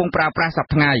ដែលកំពុងប្រើប្រាស់សប្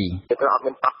តាហ៍ថ្ងៃ គេអត់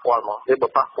មានប៉ះពាល់មកគេបើ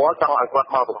ប៉ះពាល់ចង់ឲ្យគាត់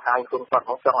មកបង្ហាញខ្លួនគាត់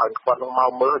មកចង់ឲ្យគាត់នឹងមក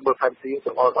មើលផែនទីច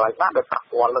ង្អុលកន្លែងណាដែលប៉ះ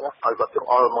ពាល់ហ្នឹងឲ្យគាត់ចង្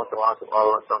អុលមកចង្អុល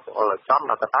ឲ្យចំ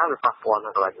ដល់តាវាប៉ះពាល់នៅ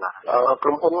កន្លែងណាក្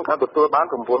រុមហ៊ុនក៏ទទួលបាន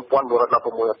 9,916 អ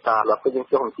ត្រាដល់ពេលយើង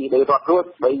ចុះបញ្ជីដីរដ្ឋរួច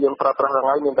បីយើងប្រើប្រាស់ថ្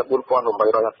ងៃមានតែ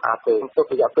 4,800 អត្រាទេទុក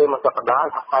រយៈពេលមួយសប្តាហ៍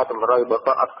ខែតម្រូវបើ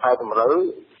គាត់អត់ខែតម្រូវ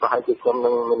ប្រហែលជាខ្ញុំនឹ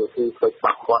ងមានវិធីធ្វើ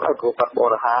ប៉ះពាល់ឲ្យព្រោះគាត់ប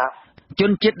រិហាជ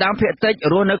នជាតិដើមភាគតិច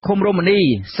រស់នៅឃុំរមនី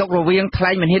សុករវៀងថ្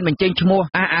លែងមិនហ៊ានបញ្ចេញឈ្មោះ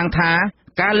អះអាងថា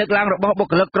ការលើកឡើងរបស់បុ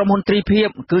គ្គលិកក្រុមហ៊ុនទ្រីភិប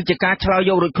គឺជាការឆ្លើយ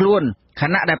យករួចខ្លួនខ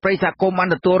ណៈដែលប្រិយសហគមន៍បាន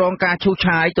ទទួលរងការឈូស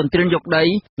ឆាយទន្ទ្រានយកដី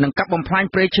និងកាប់បំផ្លាញ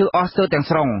ព្រៃឈើអស់ស្ទើរទាំង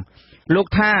ស្រុងលោក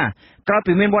ថាក្រោយ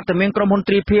ពីមានវត្តមានក្រុមហ៊ុន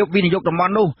ទ្រីភិបវិនិយោគតំប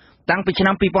ន់នោះតាំងពីឆ្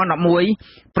នាំ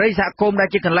 2011 ប្រិយសហគមន៍ដែល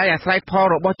ជាកន្លែងអាស្រ័យផល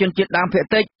របស់ជនជាតិដើមភាគ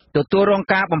តិចទទួលរង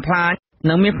ការបំផ្លាញ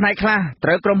និងមានផ្នែកខ្លះត្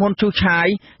រូវក្រុមហ៊ុនឈូសឆាយ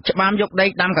ច្បាមយកដី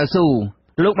ដាំកៅស៊ូ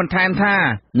លោកបន្ថែមថា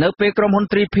នៅពេលក្រុមហ៊ុន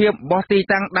ទ្រីភិបបោះទី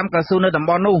តាំងដាំកៅស៊ូនៅតំ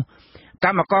បន់នោះក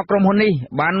ម្មករក្រុមហ៊ុននេះ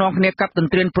បាននាំគ្នាកាប់ទន្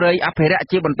ទ្រានព្រៃអភិរក្ស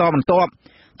ជាបន្តបន្ទាប់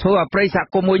ធ្វើឲ្យប្រិយសហ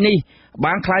គមន៍មួយនេះ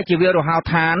បានក្លាយជាវាលរហោ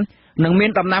ឋាននិងមា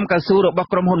នដំណាំកៅស៊ូរបស់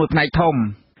ក្រុមហ៊ុនមួយផ្នែកធំ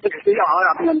ទីអស់ហើយ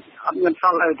អត់មានស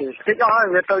ល់អីទេទីអស់ហើយ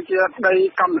វាទៅជាដី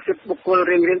កម្មសិទ្ធិបុគ្គល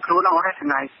រៀងខ្លួនអស់ហើយថ្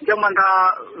ងៃអញ្ចឹងមិនថា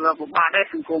ពិបាកដែរ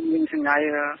សង្គមមានថ្ងៃ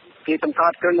គេបង្កើ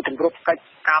តគ្រឿងសម្រុបកិច្ច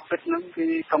ការពិតហ្នឹងគឺ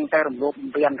ចង់តែរំលោភ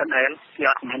បំពានទៅដែរគេ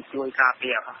អត់មានជួយការ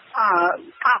ពារ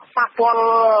ប៉ះពាល់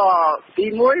ទី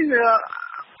1វា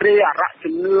ព្រៃអរៈ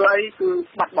ជំនឿអីគឺ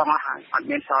បាត់បង់អស់ហើយអត់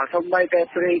មានសល់សូម្បីតែ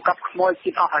ព្រៃកប់ខ្មោចជា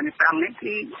តិអស់ហើយនៅ5នេះ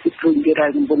គឺគ្រូគេដែល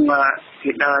កំពុង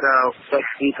គេដើរ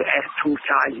PPS ឈូស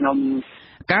ឆាយខ្ញុំ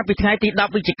កាលពីថ្ងៃទី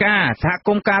10វិច្ឆិកាសហគ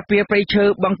មន៍ការពារព្រៃឈើ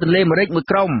បឹងទន្លេមេរិចមួយ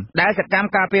ក្រុមដែលសកម្ម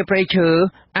ការពារព្រៃឈើ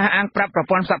អះអាងប្រាប់ប្រ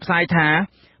ព័ន្ធផ្សព្វផ្សាយថា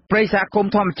ព្រៃសហគម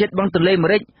ន៍ធម្មជាតិបឹងទន្លេមេ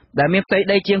រិចដែលមានផ្ទៃ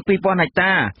ដីជាង 2,000 ហិក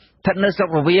តាស្ថិតនៅស្រុក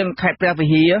រវៀងខេត្តព្រះវិ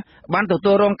ហារបានទ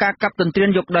ទួលរងការកាប់ទន្ទ្រាន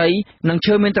យកដីនិង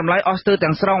ឈើមានតម្លៃអស់ស្ទើរ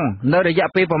ទាំងស្រុងនៅរយៈ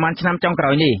ពេលប្រមាណឆ្នាំចុងក្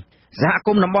រោយនេះសហគ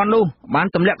មន៍តំបន់នោះបាន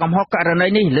ទម្លាក់កំហុសករណី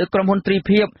នេះលើក្រុមហ៊ុនទ្រី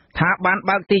ភិបថាបាន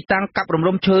បើកទីតាំងកាប់រំ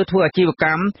លំឈើធ្វើអាជីវក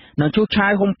ម្មនិងឈូសឆា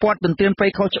យហ៊ុមព័ទ្ធទន្ទ្រានព្រៃ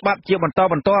ខុសច្បាប់ជាបន្ត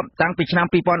បន្ទាប់តាំងពីឆ្នាំ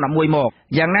 2011 មក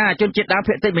យ៉ាងណាជនជាតិដើម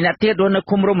ភាគតិចម្នាក់ទៀតរស់នៅ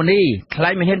ឃុំរមនីថ្លែ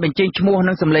ងមិនហ៊ានបញ្ចេញឈ្មោះ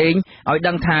និងសម្លេងឲ្យ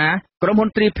ដឹងថាក្រុមហ៊ុន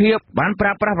ទ្រីភិបបានប្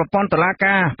រើប្រាស់ប្រព័ន្ធតុលា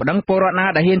ការប្តឹងពលរដ្ឋណា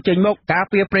ដែលហ៊ានចេញមុខការ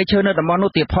ពារព្រៃឈើនៅតំបន់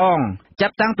នោះទៀតផងចា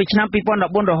ប់តាំងពីឆ្នាំ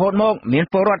 2014 រហូតមកមាន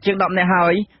ពលរដ្ឋជាង10នាក់ហើ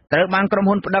យត្រូវបានក្រុម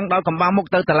ហ៊ុនប្តឹងដោយកម្បាំងមុខ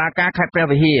ទៅតុលាការខេត្តព្រះ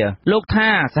វិហារលោកថា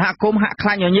សហគមន៍ហាក់ខ្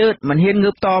លាចញញើតមិនហ៊ានងើ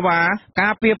បតវ៉ាកា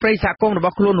រពារព្រៃសហគមន៍រប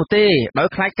ស់ខ្លួននោះទេដោយ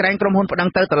ខ្លាចក្រែងក្រុមហ៊ុនប្តឹង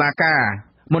ទៅតុលាការ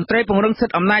មន្ត្រីពង្រឹងសិ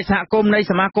ទ្ធិអំណាចសហគមន៍នៃ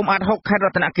សមាគមអាត់ហុកខេត្តរ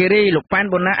តនគិរីលោកប៉ែន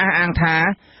ប៊ុនណាអះអាងថា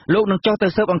លោកនឹងចុះទៅ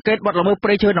ស៊ើបអង្កេតបទល្មើសព្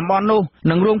រៃឈើតំបន់នោះ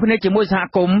និងរួមគ្នាជាមួយសហ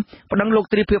គមន៍ប្តឹងលោក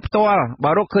ទ្រីភិបផ្ទាល់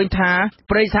បើរកឃើញថា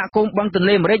ព្រៃសហគមន៍បឹងទន្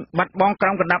លេមេរិចបាត់បង់ក្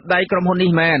រោមកណ្ដាប់ដៃក្រុមហ៊ុន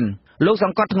នេះមែនលោកស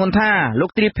ង្កត់ធ្ងន់ថាលោក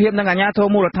ទ្រីភិបនិងអាជ្ញាធរ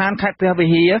មូលដ្ឋានខេត្តព្រះវិ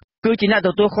ហារគឺជាអ្នកទ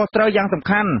ទួលខុសត្រូវយ៉ាងសំ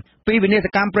ខាន់ពីវិនាស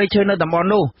កម្មព្រៃឈើនៅតំបន់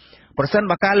នោះប្រសិន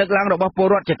បើការលើកឡើងរបស់ពល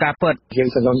រដ្ឋជាការពិតយើង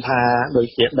សង្ឃឹមថាដោយ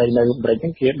ជាដីនៅប្រទេសហ្នឹ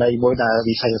ងជាដីមួយដែល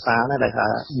វិស័យសាស្ត្រណាដែលថា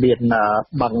មាន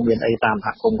បឹងមានអីតាមស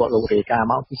ហគមន៍គាត់លោករាយការណ៍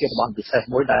មកគឺជាតំបន់ពិសេស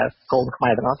មួយដែលកូនខ្មែ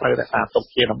រទាំងអស់ត្រូវតែតាមទុក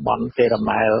ជាតំបន់គេដំ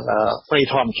ណើរព្រៃ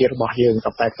ធម្មជាតិរបស់យើងតែ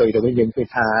ផ្ទុយទៅវិញយើងឃើញ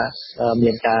ថា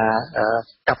មានការ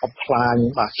កាប់បំផ្លាញ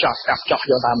បាទកាប់ចោះ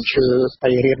យកដើមឈើហើ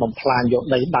យរៀបបំផ្លាញយក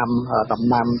ដីដាំដំ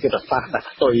ណាំយុទ្ធសាស្ត្រដែល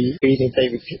ផ្ទុយពីនីតិ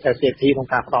វិធីក្នុង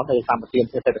ការផ្ដោតទៅសម្បត្តិ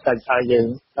សេដ្ឋកិច្ចហើយយើង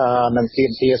នឹងទា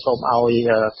មទារសូមឲ្យ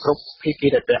គ្រប់ភាគី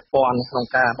ដែលពាក់ព័ន្ធក្នុង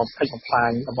ការបំផ្លិចបំផ្លា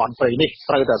ញតំបន់ព្រៃនេះ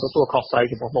ត្រូវតែទទួលខុសត្រូវ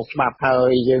ចំពោះមុខច្បាប់ហើ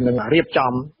យយើងនឹងរៀប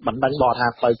ចំបណ្ដឹងបទថា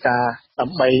ផ្លូវការដើ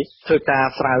ម្បីធ្វើការ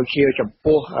ស្រាវជ្រាវចំ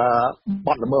ពោះប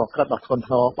ទល្មើសអក្រិតដ៏ធ្ងន់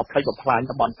ធ្ងរបំផ្លិចបំផ្លាញ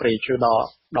តំបន់ព្រៃឈើ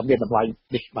ដ៏មានតម្លៃ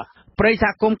នេះបាទព្រៃស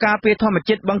ហគមន៍ការពារធម្ម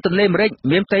ជាតិបឹងទន្លេមេរិច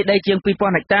មានផ្ទៃដីជាង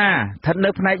 2,000 ហិកតាស្ថិតនៅ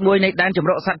ផ្នែកមួយនៃដែនជម្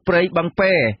រកសត្វព្រៃបឹង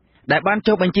ពែដែលបាន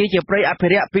ចុះបញ្ជីជាព្រៃអភិ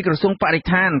រក្សពីក្រសួងបរិស្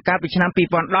ថានកាលពីឆ្នាំ 2010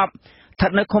 ស្ថិ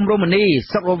តនៅឃុំរមនី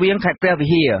ស្រុករវៀងខេត្តព្រះវិ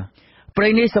ហារព្រៃ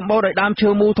នេះសម្បូរដោយដើមឈើ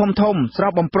មូលធំស្រ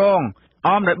ស់បំព្រង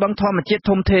អមដោយបឹងធម្មជាតិ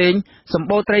ធំធេងសម្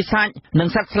បូរត្រីសាច់និង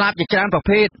សត្វស្លាបជាច្រើនប្រ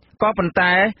ភេទក៏ប៉ុន្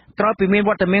តែក្រោយពីមានវ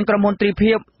ត្តមានក្រុមហ៊ុនទ្រី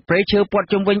ភិបព្រៃឈើព័ទ្ធ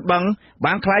ជុំវិញបឹង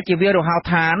បានក្លាយជាវាលរហោ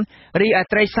ឋានរីឯ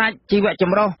ត្រីសាច់ជីវៈច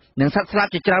ម្រុះនិងសត្វស្លាប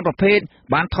ជាច្រើនប្រភេទ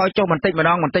បានថយចុះបន្តិចម្ដ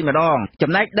ង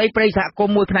ចំណែកដីព្រៃសហគម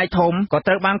ន៍មួយផ្នែកធំក៏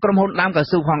ត្រូវបានក្រុមហ៊ុនដាំកៅ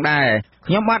ស៊ូផងដែរ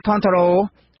ខ្ញុំបាទថនតារ៉ូ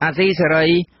អាស៊ីសេរី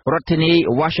រដ្ឋធានី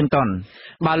Washington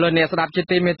បាទលោកអ្នកស្ដាប់ជា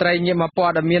ទីមេត្រីងាកមកព័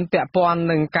ត៌មានពាក់ព័ន្ធ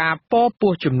នឹងការពោ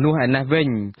ពោះជំនួសឯនេះវិញ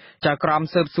ចៅក្រម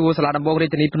ស៊ើបសួរសាលាដំបងរាជ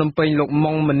ធានីភ្នំពេញលោក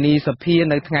មុងមនីសុភា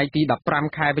នៅថ្ងៃទី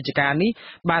15ខែវិច្ឆិកានេះ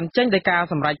បានចេញដោយការ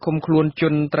សម្រេចឃុំខ្លួនជ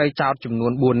នត្រូវចោទចំនួ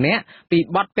ន4នាក់ពី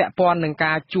បទពាក់ព័ន្ធនឹង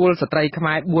ការជួលស្ត្រីខ្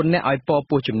មែរ4នាក់ឲ្យពោ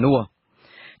ពោះជំនួស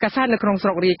កាសែតនៅក្នុងស្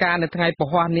រុករាយការណ៍នៅថ្ងៃព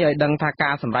ហុនេះឲ្យដឹងថាកា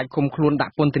រសម្រេចឃុំខ្លួនដា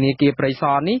ក់ពន្ធនាគារព្រៃស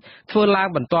រនេះធ្វើឡើង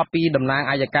បន្ទាប់ពីតំណាង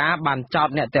អัยការបានចោទ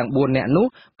អ្នកទាំង4នាក់នោះ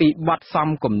ពីបទសំ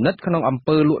គំនិតក្នុងអំ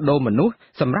ពើលួចដូរមនុស្ស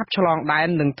សម្រាប់ឆ្លងដែន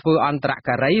និងធ្វើអន្តរ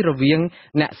ការីរវាង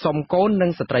អ្នកសុំកូននិ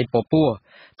ងស្ត្រីពពោះ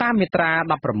តាមមាត្រា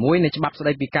16នៃច្បាប់ស្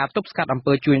តីពីការទប់ស្កាត់អំ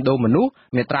ពើជួញដូរមនុស្ស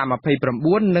មាត្រា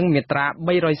29និងមាត្រា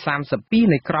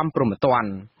332នៃក្រមព្រហ្មទណ្ឌ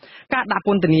ការដាក់ព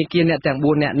ន្ធនាគារអ្នកទាំង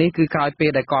4នាក់នេះគឺក្រោយពេល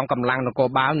ដែលកងកម្លាំងនគរ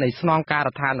បាលនៃស្នងការ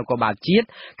ដ្ឋាននគរបាលជាតិ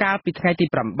កាលពីថ្ងៃទី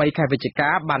8ខែវិច្ឆិកា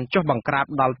បានចុះបង្ក្រាប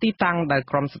ដល់ទីតាំងដែល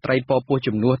ក្រុមស្ត្រីពពោះ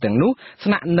ជំនួសទាំងនោះ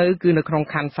ស្នាក់នៅគឺនៅក្នុង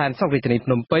ខណ្ឌសែនសុខរាជធានី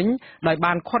ភ្នំពេញដោយ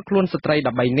បានឃាត់ខ្លួនស្ត្រី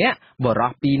13នាក់បុរ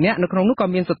ស2នាក់នៅក្នុងនោះក៏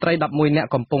មានស្ត្រី11នាក់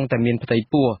កំពុងតែមានផ្ទៃ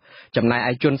ពោះចំណែក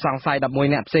ឯជនសង្ស័យ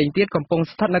11នាក់ផ្សេងទៀតកំពុង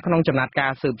ស្ថិតនៅក្នុងចំណាត់កា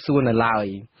រស៊ើបសួរនៅឡើយ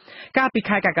កាលពី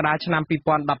ខែកក្កដាឆ្នាំ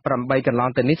2018កន្លង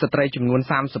ទៅនេះស្ត្រីចំនួន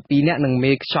32នាក់និង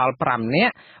មេខ្យល់5នា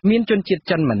ក់មានជនជាតិ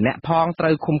ចិនម្នាក់ផងត្រូ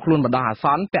វឃុំខ្លួនបណ្ដោះអាស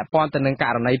ន្នពាក់ព័ន្ធទៅនឹងក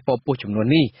រណីពពោះចំនួន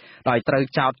នេះដោយត្រូវ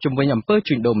ចោទជំវិញអំពើ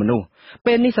ជួញដូរមនុស្ស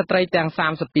ពេលនេះស្ត្រីទាំង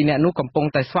32នាក់នោះកំពុង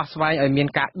តែស្វះស្វែងឲ្យមាន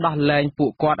ការដោះលែងពួ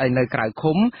កគាត់ឲ្យនៅក្រៅ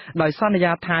ឃុំដោយសន្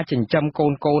យាថាចិញ្ចឹម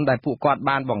កូនដែលពួកគាត់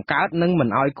បានបង្កើតនិងមិន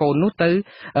ឲ្យកូននោះទៅ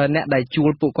អ្នកដែលជួ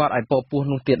លពួកគាត់ឲ្យពពោះ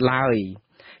នោះទៀតឡើយ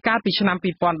កាលពីឆ្នាំ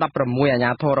2016អាជ្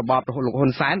ញាធររបបលោកហ៊ុ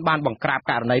នសែនបានបង្ក្រាប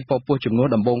ករណីពពោះចំនួន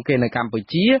ដំបូងគេនៅកម្ពុ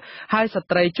ជាហើយស្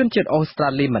ត្រីជនជាតិអូស្ត្រា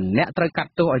លីម្នាក់ត្រូវកា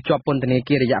ត់ទោសឲ្យជាប់ពន្ធនា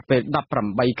គាររយៈពេល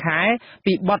18ខែ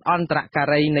ពីបទអន្តរកា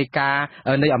រី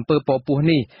នៃអំពើពពោះ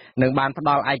នេះនិងបានផ្ដ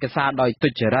ល់ឯកសារដោយទុ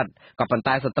ច្ចរិតក៏ប៉ុន្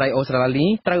តែស្ត្រីអូស្ត្រាលី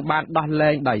ត្រូវបានដោះលែ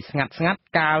ងដោយស្ងាត់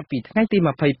កាលពីថ្ងៃទី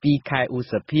22ខែឧ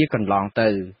សភាកន្លងទៅ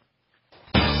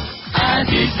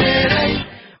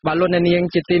បាទលោកអ្នកនាង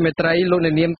ជាទីមេត្រីលោកអ្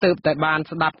នកនាងទើបតែបាន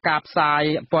ស្ដាប់ការផ្សាយ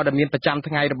ព័ត៌មានប្រចាំ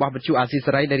ថ្ងៃរបស់វិទ្យុអាស៊ី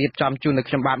សេរីដែលរៀបចំជូននៅ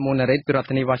ខ្ញុំបាទមុនណារ៉េតពីរដ្ឋ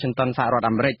ធានី Washington សហរដ្ឋ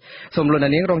អាមេរិកសូមលោកអ្ន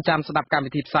កនាងរងចាំស្ដាប់កម្ម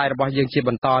វិធីផ្សាយរបស់យើងជាប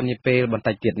ន្តនាពេលបន្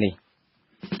តិចទៀតនេះ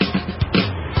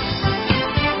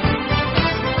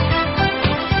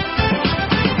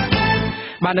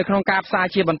បាទនៅក្នុងការផ្សាយ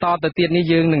ជាបន្តទៅទៀតនេះ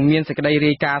យើងនឹងមានសេចក្តី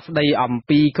រាយការណ៍ស្តីអំ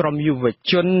ពីក្រមយុវ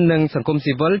ជននិងសង្គម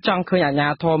ស៊ីវិលចង់ឃើញអាជ្ញា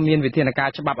ធរមានវិធានការ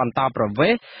ច្បាប់អន្តរប្រវេ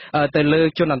សន៍ទៅលើ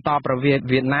ជនអន្តរប្រវេសន៍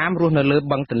វៀតណាមរស់នៅលើ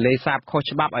បឹងទន្លេសាបខុស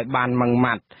ច្បាប់ឲ្យបានម៉ឺង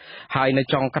ម៉ាត់ហើយនៅ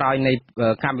ចុងក្រោយនៃ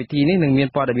កម្មវិធីនេះនឹងមាន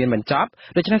ព័ត៌មានបញ្ចប់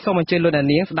ដូច្នេះសូមអញ្ជើញលោកអ្នក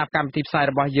នាងស្ដាប់កម្មវិធីផ្សាយ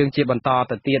របស់យើងជាបន្ត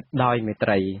ទៅទៀតដោយមេ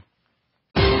ត្រី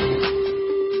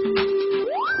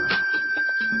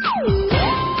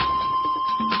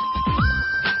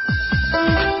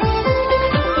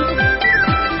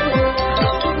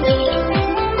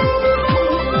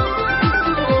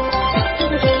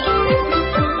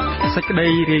សេចក្តី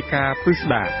រាយការណ៍ពិស្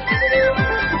ដារ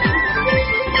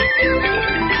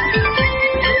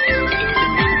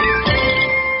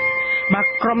បាទ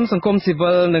ក្រុមសង្គមស៊ី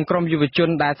វិលនិងក្រុមយុវជន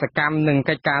ដែលសកម្មនឹង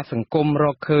កិច្ចការសង្គមរ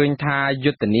កឃើញថា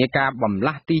យុទ្ធនាការបំ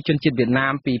លាស់ទីជនជាតិវៀតណា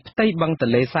មពីផ្ទៃបឹងទ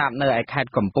ន្លេសាបនៅឯខេត្ត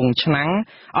កំពង់ឆ្នាំង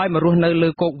ឲ្យមករស់នៅលើ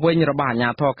គោកវិញរបស់អាជ្ញា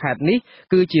ធរខេត្តនេះ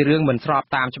គឺជារឿងមិនស្រប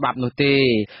តាមច្បាប់នោះទេ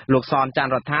លោកសនច័ន្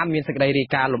ទរដ្ឋាមានសេចក្តីរាយ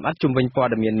ការណ៍លម្អិតជុំវិញព័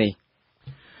ត៌មាននេះ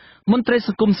មន្ត្រីស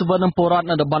ង្គមស៊ីវិលនិងពលរដ្ឋ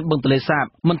នៅតំបន់បឹងទន្លេសាប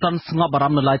មិនទាន់ស្ងប់អារ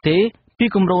ម្មណ៍នៅឡើយទេពី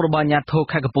គម្រោងរបស់អាជ្ញាធរ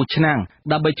ខេត្តកំពង់ឆ្នាំង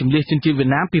ដើម្បីជម្លៀសជនជាតិវៀត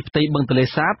ណាមពីផ្ទៃបឹងទន្លេ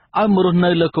សាបឲ្យមករស់នៅ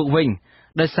លើគោកវិញ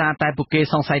ដោយសារតែពួកគេ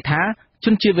សង្ស័យថាជ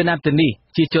នជាតិវៀតណាមទាំងនេះ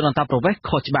ជាជនអន្តោប្រវេសន៍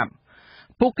ខុសច្បាប់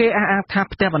ពួកគេអះអាងថា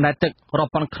ផ្ទះបណ្ដែតទឹករា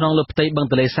ប់ពាន់ខ្នងលើផ្ទៃបឹង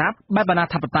ទន្លេសាបបែបអាណា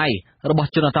ធិបតេយ្យរបស់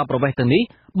ជនអន្តោប្រវេសន៍ទាំងនេះ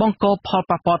បង្កផល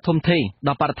ប៉ះពាល់ធំធេងដ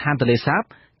ល់បរិស្ថានទន្លេសាប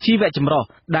ជីវៈចម្រុះ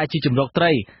ដែលជាជំរកត្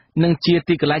រីនិងជា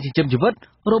ទីកន្លែងចិញ្ចឹមជីវិត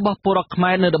របស់ពលរដ្ឋខ្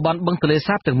មែរនៅតំបន់បឹងទន្លេ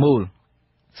សាបទាំងមូល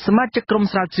សមាជិកក្រុម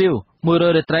ស្រាវជ្រាវ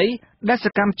100រាត្រីដែលស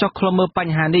កម្មចុះឃ្លាំមើលប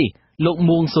ញ្ហានេះលោក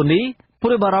មួងសូនីព្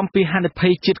រួយបារម្ភពីហានិភ័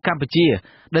យជាតិកម្ពុជា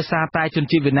ដោយសារតែជន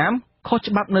ជាតិវៀតណាមខុស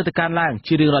ច្បាប់នៅតែកើនឡើង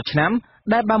ជារៀងរាល់ឆ្នាំ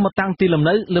ដែលបានមកតាំងទីលំ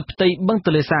នៅលើផ្ទៃបឹងទ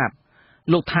ន្លេសាប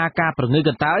លោកថាការប្រងើយក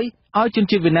ន្តើយឲ្យជន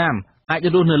ជាតិវៀតណាមអាច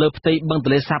រស់នៅលើផ្ទៃបឹងទ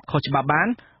ន្លេសាបខុសច្បាប់បាន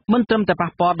មិនត្រឹមតែប៉ះ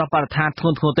ពាល់ដល់បរិស្ថានធ្ង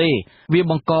ន់ធ្ងរទេវា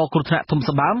បង្កគ្រោះថ្នាក់ធំស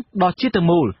ម្បើមដល់ជាតិទាំង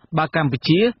មូលបើកម្ពុ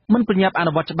ជាមិនប្រញាប់អ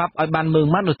នុវត្តច្បាប់ឲ្យបានម៉ឺង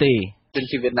ម៉ាត់នោះទេជន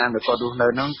ជាតិវៀតណាមដែលគាត់រស់នៅ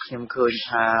ហ្នឹងខ្ញុំឃើញ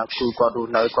ថាគឺគាត់រ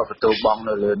ស់នៅគាត់ទទួលបង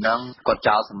នៅលើហ្នឹងគាត់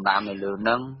ចោលសម្រាមនៅលើហ្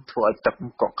នឹងធ្វើឲ្យទឹក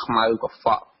គាត់ខ្មៅគាត់ហ្វ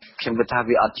ក់ខ្ញុំគិតថា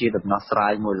វាអត់ជាដំណោះស្រា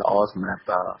យមួយល្អសម្រាប់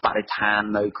បរិស្ថាន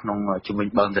នៅក្នុងជំនាញ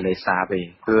បឹងទន្លេសាបទេ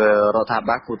គឺរដ្ឋាភិ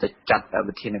បាលគួរតែចាត់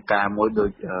វិធានការមួយដូ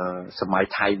ចសម័យ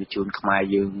ថៃវិជួនខ្មែរ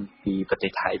យើងពីប្រទេ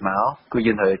សថៃមកគឺ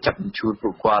យើងត្រូវចាប់បញ្ជូនពួ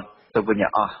កគាត់ទៅវិញឲ្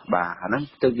យអស់បាទអាហ្នឹង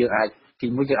ទើបយើងអាចទី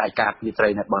មួយយើងអាចការពារត្រី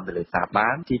នៅបឹងទន្លេសាបបា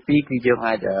នទីពីរគឺយើង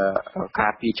អាចកា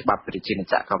រពារច្បាប់ប្រជាជា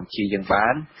តិកម្ពុជាយើងបា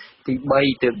នទី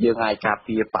3ទើបយើងអាចការ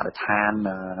ពារបរិស្ថាន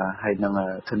ហើយនឹង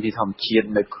ធនធានធម្មជាតិ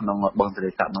នៅក្នុងបឹងទន្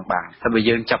លេសាបនោះបានតែបើ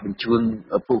យើងចាប់បញ្ជូន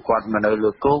ពួកគាត់មកនៅលើ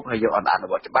គោកហើយយើងអត់អនុ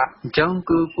វត្តច្បាប់អញ្ចឹង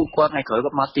គឺពួកគាត់ថ្ងៃក្រោយគា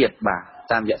ត់មកទៀតបាទ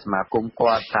តាមរយៈសមាគម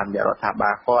គាត់តាមរយៈរដ្ឋាភិ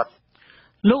បាលគាត់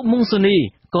លោកមុងសូនី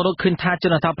ក៏រកឃើញថាជ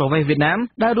នអន្តោប្រវេសន៍វៀតណាម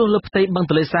ដែលរស់លើផ្ទៃបឹង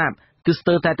ទន្លេសាបគឺស្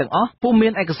ទើរតែទាំងអស់ពុំមា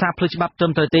នឯកសារផ្លូវច្បាប់ត្រឹ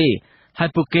មត្រូវទេហើយ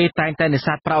ពួកគេតែងតែនេ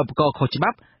សាទប្រើឧបករណ៍ខុសច្បា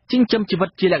ប់ចិញ្ចឹមជីវិត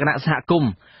ជាលក្ខណៈសហគម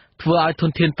ន៍ធ្វើឲ្យធន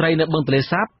ធានត្រីនៅបឹងទន្លេ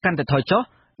សាបកាន់តែថយចុះ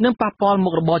និងប៉ះពាល់មុ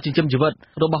ខរបរចិញ្ចឹមជីវិត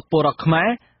របស់ពលរដ្ឋខ្មែរ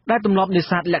ដែលទម្លាប់នេ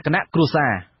សាទលក្ខណៈគ្រួសា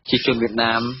រជាជនវៀត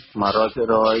ណាម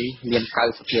 100% មាន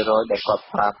 90% ដែលគាត់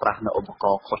ប្រើប្រាស់នៅឧបក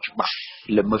រណ៍ខុសច្បាប់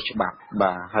ល្មើសច្បាប់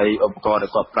បាទហើយឧបករណ៍ដែ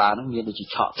លគាត់ប្រើនោះមានដូចជា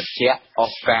ឆក់ត្រជាក់អ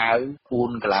ស់កាវពូ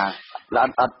នកលាល្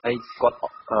អិតហើយគាត់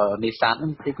នេសាទ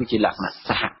នោះគឺជាលក្ខណៈ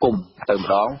សហគមន៍ទៅម្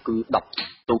ដងគឺ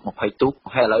10ទូក20ទូក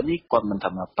ហើយឥឡូវនេះគាត់មិនថា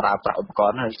ប្រើប្រាស់ឧបក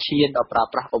រណ៍ហើយឈានដល់ប្រើ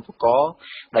ប្រាស់ឧបករណ៍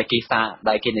ដែលគេ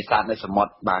នេសាទនៅសមុទ្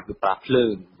របាទគឺប្រើភ្លើ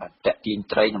ងបាទតាក់ទាញ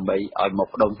ត្រីដើម្បីឲ្យមក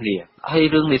បដុំគ្នាហើយ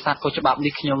រឿងនេសាទខុសច្បាប់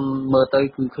នេះខ្ញុំមើលទៅ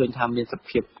គឺឃើញថាមានស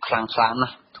ភាពខ្លាំងណា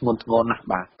ស់ធ្ងន់ធ្ងរណាស់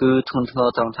បាទគឺធ្ងន់ធ្ងរ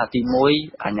ត្រង់ថាទី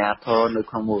1អាជ្ញាធរនៅ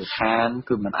ក្នុងមូលដ្ឋាន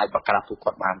គឺមិនអាចបក្រាបពួក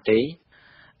គាត់បានទេ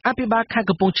អភិបាលខេត្ត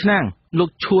កំពង់ឆ្នាំងលោក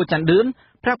ឈួរច័ន្ទឌឿន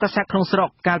ប្រាប់កាសែតក្នុងស្រុក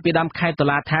កាលពីដើមខែតុ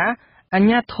លាថាអាជ្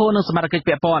ញាធរនិងសមាជិក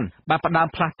ពាក់ព័ន្ធបានផ្ដើម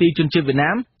ផ្លាស់ទីជនជាតិវៀតណា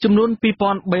មចំនួន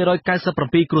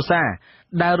2397គ្រួសារ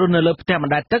ដែលរស់នៅលើផ្ទះប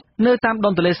ណ្ដែតទឹកនៅតាមដ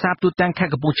ងទន្លេសាបទូទាំងខេត្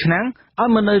តកំពង់ឆ្នាំងឲ្យ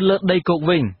មកនៅលើដីគោក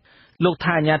វិញលោក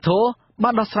ថាអាជ្ញាធរបា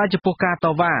នដោះស្រាយចំពោះការត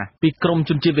វ៉ាពីក្រម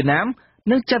ជនជាតិវៀតណាម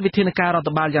និងចាត់វិធានការរដ្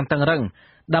ឋបាលយ៉ាងតឹងរ៉ឹង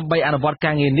ដើម្បីអនុវត្ត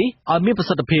ការងារនេះឲ្យមានប្រ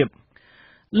សិទ្ធភាព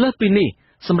លើសពីនេះ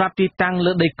សម្រាប់ទីតាំង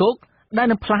លើដីគោកដែល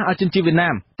នឹងផ្លាស់ឲ្យជនជាតិវៀតណា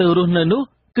មទៅរស់នៅនោះ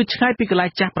គឺឆ្ងាយពីកន្លែង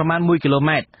ចាស់ប្រមាណ1គីឡូ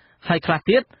ម៉ែត្រហើយខ្លះ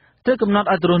ទៀតត្រូវកំណត់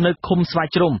ឲ្យទៅរស់នៅឃុំស្វាយ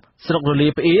ជ្រុំស្រុករលា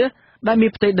ផ្អៀដែលមា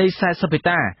នផ្ទៃដី40ហិក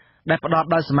តាដែលផ្ដល់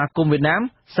ដោយសមាគមវៀតណាម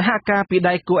សហការពី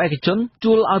ដៃគូឯកជន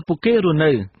ជួលឲ្យពួកគេរស់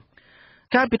នៅ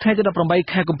កាលពីថ្ងៃទី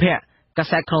18ខែកុម្ភៈកា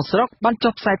សែតក្នុងស្រុកបាន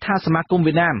ចុះផ្សាយថាសមាគម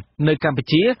វៀតណាមនៅកម្ពុ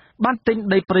ជាបានទិញ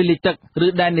ដីព្រៃលិចទឹកឬ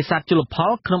ដែននេសាទជលផ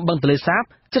លក្នុងបឹងទន្លេសាប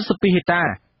72ហិកតា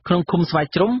ក្នុងឃុំស្វាយ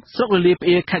ជ្រុំស្រុករលាផ្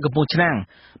អៀខេត្តកំពង់ឆ្នាំង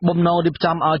បំណងរៀប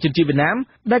ចំឲ្យជនជាតិវៀតណាម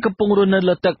ដែលកំពុងរស់នៅ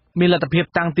លើទឹកមានលទ្ធភាព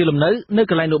តាំងទីលំនៅនៅ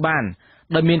កន្លែងនោះបាន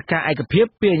ដោយមានការឯកភាព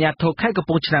ពីអាជ្ញាធរខេត្តកំ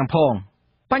ពង់ឆ្នាំងផង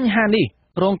បញ្ហានេះ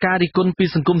រងការរិះគន់ពី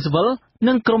សង្គមស៊ីវិល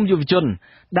និងក្រមយុវជន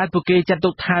ដែលពួកគេចាត់ទុ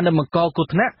កថានឹងបង្កគ្រោះ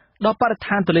ថ្នាក់ដល់បរិស្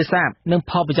ថានទន្លេសាបនិង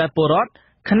ផលប្រយោជន៍ពលរដ្ឋ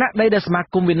ខណៈដីដែលសមា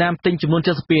គមវៀតណាមទិញចំនួន72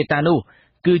ហិកតានោះ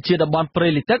គឺជាតំបន់ព្រៃ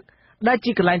លិចទឹកដែល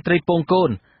ជាកន្លែងត្រីពងកូន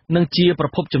និងជាប្រ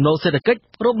ភពចំណូលសេដ្ឋកិច្ច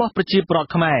របស់ប្រជាពលរដ្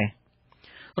ឋខ្មែរ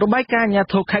របាយការណ៍អាជ្ញា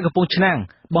ធរខេត្តកំពង់ឆ្នាំង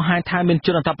បង្ហាញថាមានជ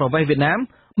នអន្តោប្រវេសន៍វៀតណាម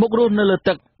មករស់នៅលើ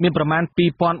ទឹកមានប្រមាណ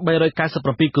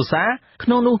2397គ្រួសារក្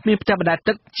នុងនោះមានផ្ទះបណ្ដែត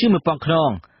ទឹកជាង1000ខ្នង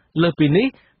លើសពីនេះ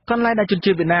កន្លែងដែលជន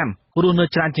ជាតិវៀតណាមរស់នៅ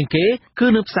ច្រើនជាងគេគឺ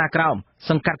នៅផ្សារក្រោម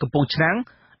សង្កាត់កំពង់ឆ្នាំង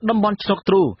តំបន់ឆ្នុក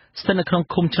ទ្រូស្ថិតនៅក្នុង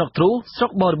ឃុំឆ្នុកទ្រូស្រុ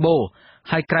កបរិបូរ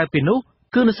ហើយក្រៅពីនោះ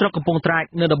គឺនៅស្រុកកំពង់ត្រាច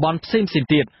នៅតំបន់ផ្សេង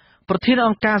ទៀតប្រធានអ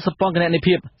ង្គការសម្ព័ន្ធគណនេយ្យ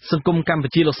ភាពសង្គមកម្ពុ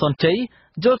ជាលោកសុនជ័យ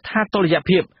យល់ថាតុល្យ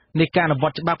ភាពនៃការអនុវ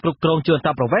ត្តច្បាប់គ្រប់គ្រងជនអន្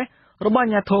តោប្រវេសន៍របស់អា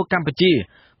ជ្ញាធរកម្ពុជា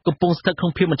កំពុងស្ថិតក្នុ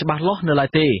ងភាពមិនច្បាស់លាស់នៅឡើយ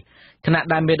ទេខណៈ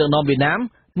ដែលមេដឹកនាំវៀតណាម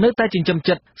នៅតែចិញ្ចឹម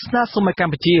ចិត្តស្នើសុំឲ្យក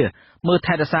ម្ពុជាមើល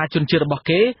ថែរក្សាជនជាតិរបស់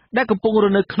គេដែលកំពុងរ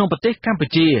ស់នៅក្នុងប្រទេសកម្ពុ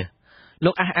ជា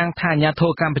លោកអះអាងថាអាជ្ញាធ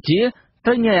រកម្ពុជាត្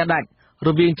រូវញែកឲ្យដាច់រ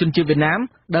វាងជនជាតិវៀតណាម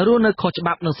ដែលរស់នៅខុសច្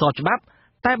បាប់និងស្របច្បាប់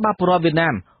តែបើពលរដ្ឋវៀតណា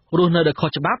មរស់នៅដោយខុស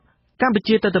ច្បាប់កម្ពុ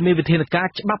ជាត្រូវតែមានវិធានការ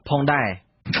ច្បាប់ផងដែរ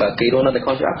បើគេរស់នៅតែ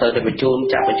ខុសច្បាប់ត្រូវតែបញ្ជូន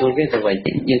គេទៅវិញ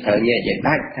យើងត្រូវនិយាយយ៉ាង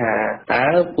ដាច់ថាតើ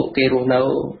ពួកគេរស់នៅ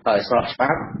ដោយស្របច្បា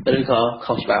ប់ឬក៏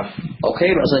ខុសច្បាប់អូខេ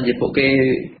បើសិនជាពួកគេ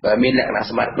មានលក្ខណៈ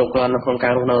សម្បត្តិគ្រប់គ្រាន់នៅក្នុងកា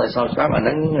ររស់នៅដោយស្របច្បាប់អាហ្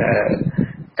នឹង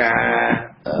ការ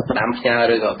ផ្ដាំផ្ញើ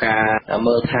ឬក៏ការ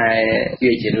មើលថែ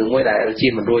វាជារឿងមួយដែលជា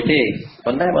មិនរួចទេ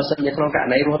ប៉ុន្តែបើសិនជាក្នុងករ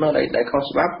ណីរស់នៅដោយខុស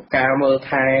ច្បាប់ការមើល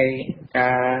ថែ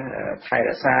ការថែរ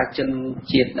ក្សាជន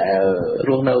ជាតិដែលរ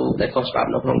ស់នៅដោយខុសច្បាប់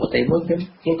នៅក្នុងប្រទេសមួយខ្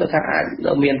ញុំគិតថាអាច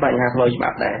មានបញ្ហាផ្លូវច្បា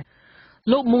ប់ដែរ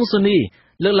លោកមុងសូនី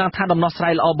លើកឡើងថាដំណោះស្រា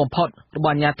យល្អបំផុតរប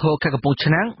ស់អាជ្ញាធរខេត្តកំពង់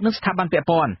ឆ្នាំងនិងស្ថាប័នពាក់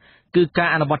ព័ន្ធគឺការ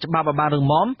អនុវត្តច្បាប់ឲ្យបានរឹង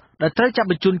មាំដែលត្រូវចាប់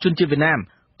បញ្ជូនជនជាតិវៀតណាម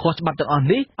ខុសច្បាប់ទាំងអស់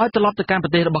នេះឲ្យត្រឡប់ទៅកាន់ប្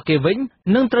រទេសរបស់គេវិញ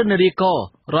និងត្រូវនារីក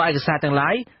រាល់ឯកសារទាំងឡា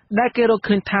យដែលគេរក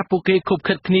ឃើញថាពួកគេខុប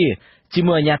ខិតគ្នាជា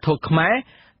មួយអាជ្ញាធរខ្មែរ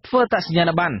ធ្វើអត្តសញ្ញា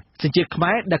ណប័ណ្ណសញ្ជាតិខ្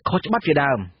មែរដែលខុសច្បាប់ជា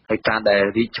ដើមហើយការដែល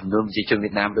រីកចំនួនប្រជាជនវៀ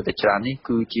តណាមលើតែច្រើននេះ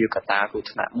គឺជាកត្តាគ្រោះ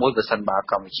ថ្នាក់មួយបើសិនបើ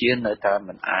កម្ពុជានៅតែ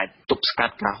មិនអាចទប់ស្កា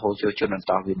ត់ការហូរចូលជនអន្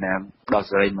តោប្រវេសន៍វៀតណាមដល់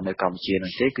សេរីមកនៅកម្ពុជា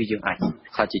នោះទេគឺយើងអាច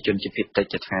ខ្លាចជាជនជាតិភាគតិច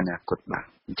ទៅថ្ងៃអនាគតបាទ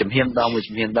ជំហានដល់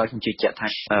ខ្ញុំជឿជាក់ថា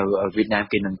វៀតណាម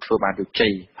គេនឹងធ្វើបានជោគជ័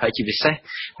យហើយជាពិសេស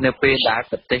នៅពេលដែល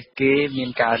ប្រទេសគេមាន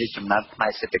ការរីកចម្រើនផ្នែ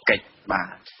កសេដ្ឋកិច្ចបាទ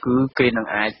គឺគេនឹង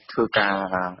អាចធ្វើការ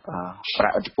ប្រា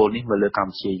ក់ឥទ្ធិពលនេះមកលើក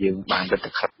ម្ពុជាយើងបានរឹត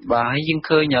តែខិតបាទហើយយើង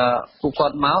ឃើញពួកគា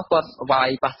ត់មកគាត់វាយ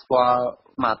ប៉ាសពត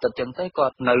មកទឹកចឹងទៅគា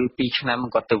ត់នៅ2ឆ្នាំ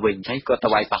គាត់ទៅវិញហើយគាត់ទៅ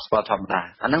វាយប៉ាសពតធម្មតា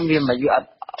អាហ្នឹងវាមិនវាអត់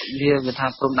វាថា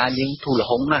ព្រំដែនយើងធូរល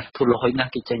ហុងណាស់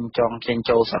គេចេញ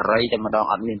ចូលសេរីតែម្ដង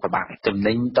អត់មានប្របាក់តំ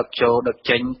ណែងដឹកចូលដឹក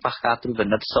ចេញប៉ះការត្រួតពិ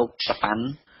និត្យសោកសប៉ាន់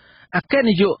អគ្គ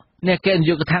នាយក អ្នកកេន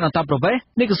យុគឋានអន្តរប្រវេសន៍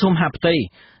នៃក្រសួងមហាផ្ទៃ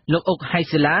លោកអុកហៃ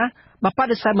ស៊ីឡាបានប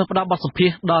ដិសេធមកផ្ដល់បទសម្ភាស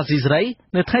ន៍ដល់ស៊ីសេរី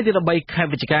នៅថ្ងៃទី13ខែ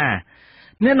វិច្ឆិកា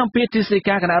អ្នកនាំពាក្យទីស្តី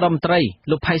ការគណៈរដ្ឋមន្ត្រី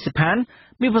លោកផៃសិផាន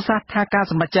មានប្រសាសន៍ថាការ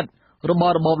សម្រេចចិត្តរប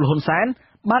ស់របបលហ៊ុនសែន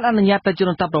បានអនុញ្ញាតទៅជន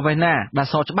អន្តរប្រវេសន៍ណាដែល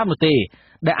ស្របច្បាប់នោះទេ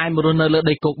ដែលអាចមករស់នៅលើ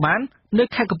ដីគោកបាននៅ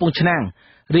ខេត្តកំពង់ឆ្នាំង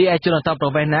រីឯជនអន្តរប្រ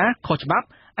វេសន៍ណាខុសច្បាប់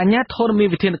អាជ្ញាធរមាន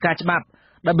វិធានការច្បាប់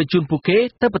ដែលបញ្ជូនពួកគេ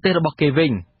ទៅប្រទេសរបស់គេវិ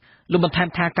ញលោកបន្ថែម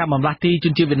ថាការបម្លាស់ទីជ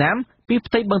នជាតិវៀតណាមពី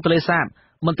ផ្ទៃបឹងទន្លេសាប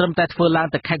មិនត្រឹមតែធ្វើឡើង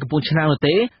តែខេត្តកំពង់ឆ្នាំងនោះ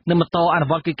ទេនឹងបន្តអនុ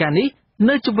វត្តកិច្ចការនេះ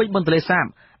នៅជុំវិញបឹងទន្លេសាប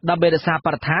ដើម្បីរក្សាប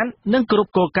រិស្ថាននិងគោរព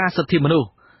គោលការណ៍សិទ្ធិមនុស្ស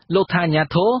លោកថាអាជ្ញា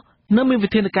ធរនឹងមានវិ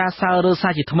ធានការសើរើសា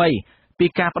រជាថ្មីពី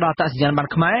ការផ្ដល់អត្តសញ្ញាណប័ណ្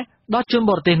ណខ្មែរដល់ជន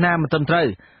បរទេសណាមិនត្រឹមត្រូវ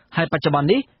ហើយបច្ចុប្បន្ន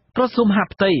នេះក្រសួងមហា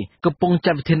ផ្ទៃកំពុង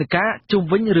ចាត់វិធានការជុំ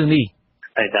វិញរឿងនេះ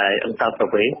តែអន្តរប្រ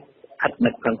វេសន៍ស្ថិត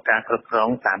នៅក្នុងការគ្រប់គ្រង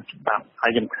តាមច្បាប់ហើ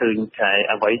យខ្ញុំឃើញតែ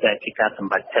អ្វីដែលជាការស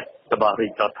ម្រេចចិត្តរបស់រា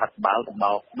ជរដ្ឋាភិបាល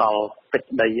ដល់ទឹក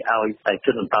ដីឲ្យតែជ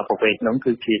នអន្តរប្រវេសន៍នោះ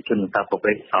គឺជាជនអន្តរប្រ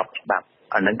វេសន៍ស្របច្បាប់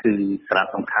អានឹងគឺសារៈ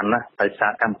សំខាន់ណាស់ដោយសា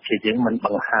រកម្ពុជាយើងមិនប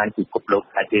ង្ហាញពិភពលោក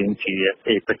ថាយើងជា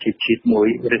ប្រជាជាតិមួយ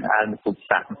ឬអើងពុទ្ធ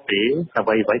សាសនាទេអ្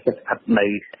វីៗក៏ស្ថិតនៅ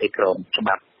ឯក្រមច្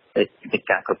បាប់នៃ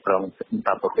ការគ្រប់គ្រងអន្ត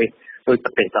រប្រវេសន៍ដោយប្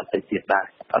រទេសដទៃទៀតដែរ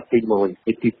អទី1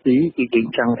ទី2គឺយើង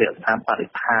ចង់រក្សាបរិ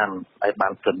ស្ថានឲ្យបា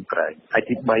នត្រឹមត្រូវហើយ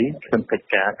ទី3ក្នុងកិច្ច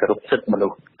ការគោរពសិទ្ធិមនុ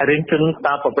ស្សរឿងជនអន្ត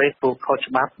រប្រវេសន៍ខុស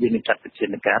ច្បាប់យើងនឹងចាត់វិធា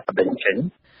នការបដិចេញ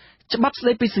ច្បាប់ស្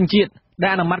តីពីសញ្ជាតិដែ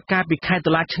លអនុម័តកាលពីខែ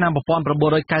តុលាឆ្នាំ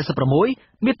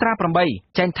1996មាត្រា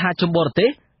8ចែងថាជនបរទេស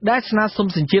ដែលស្នើសុំ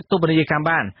សញ្ជាតិទុបនីយកម្ម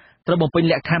បានត្រូវបំពេញ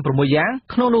លក្ខខណ្ឌ6យ៉ាង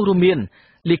ក្នុងនោះរួមមាន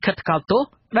លិខិតថ្កោលទោស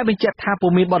ដែលបញ្ជាក់ថា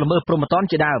ពុំមានបទល្មើសព្រហ្មទណ្ឌ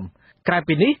ជាដើមក្រៅ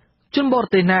ពីនេះជនបរ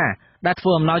ទេសណាដែលធ្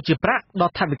វើអំណោយជាប្រាក់ដ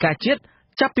ល់ថវិកាជាតិ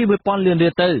ចាប់ពី1000លានរៀ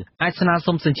លទៅអាចស្នើ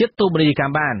សុំសញ្ជាតិទុបនីយក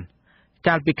ម្មបាន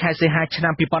កាលពីខែសីហាឆ្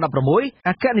នាំ2016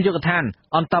អគ្គនាយកដ្ឋាន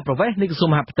អន្តរប្រវេសន៍នៃក្រសួង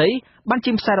មហាផ្ទៃបាន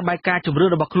ចេញផ្សាយរបាយការណ៍ជំរឿន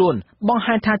របស់ខ្លួនបង្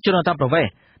ហាញថាជនអន្តរប្រវេស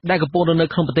ន៍ដែលកំពុងរស់នៅ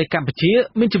ក្នុងប្រទេសកម្ពុជា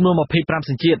មានចំនួន25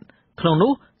សញ្ជាតិក្នុង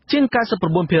នោះជាង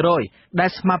 99% ដែល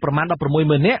ស្មើប្រមាណ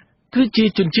 16,000 នាក់គឺជា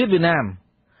ជនជាតិវៀតណាម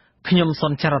ខ្ញុំសុ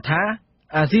នចាររថា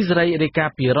អាស៊ីសេរីរាយការ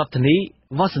ណ៍ពីរដ្ឋធានី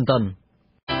Washington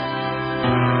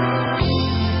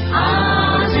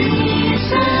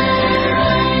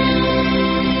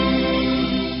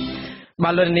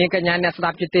បាទលោកនាងកញ្ញាអ្នកស្ដា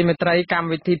ប់ជាទីមេត្រីកម្ម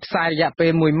វិធីផ្សាយរយៈពេ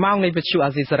ល1ម៉ោងនៃវិទ្យុ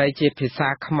អាស៊ីសេរីជាភាសា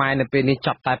ខ្មែរនៅពេលនេះច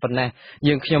ប់តែប៉ុណ្ណេះ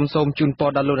យើងខ្ញុំសូមជូនពរ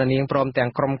ដល់លោកនាងព្រមទាំង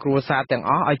ក្រុមគ្រួសារទាំង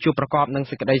អស់ឲ្យជួបប្រកបនឹង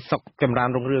សេចក្តីសុខចម្រើន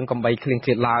រុងរឿងកំបីគ្លៀងគ្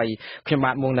លាតឡើយខ្ញុំ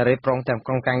បាទមួងណារ៉េព្រមទាំង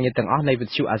ក្រុមការងារទាំងអស់នៃវិ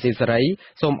ទ្យុអាស៊ីសេរី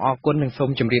សូមអរគុណនិងសូម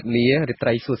ជម្រាបលារាត្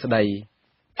រីសួស្តី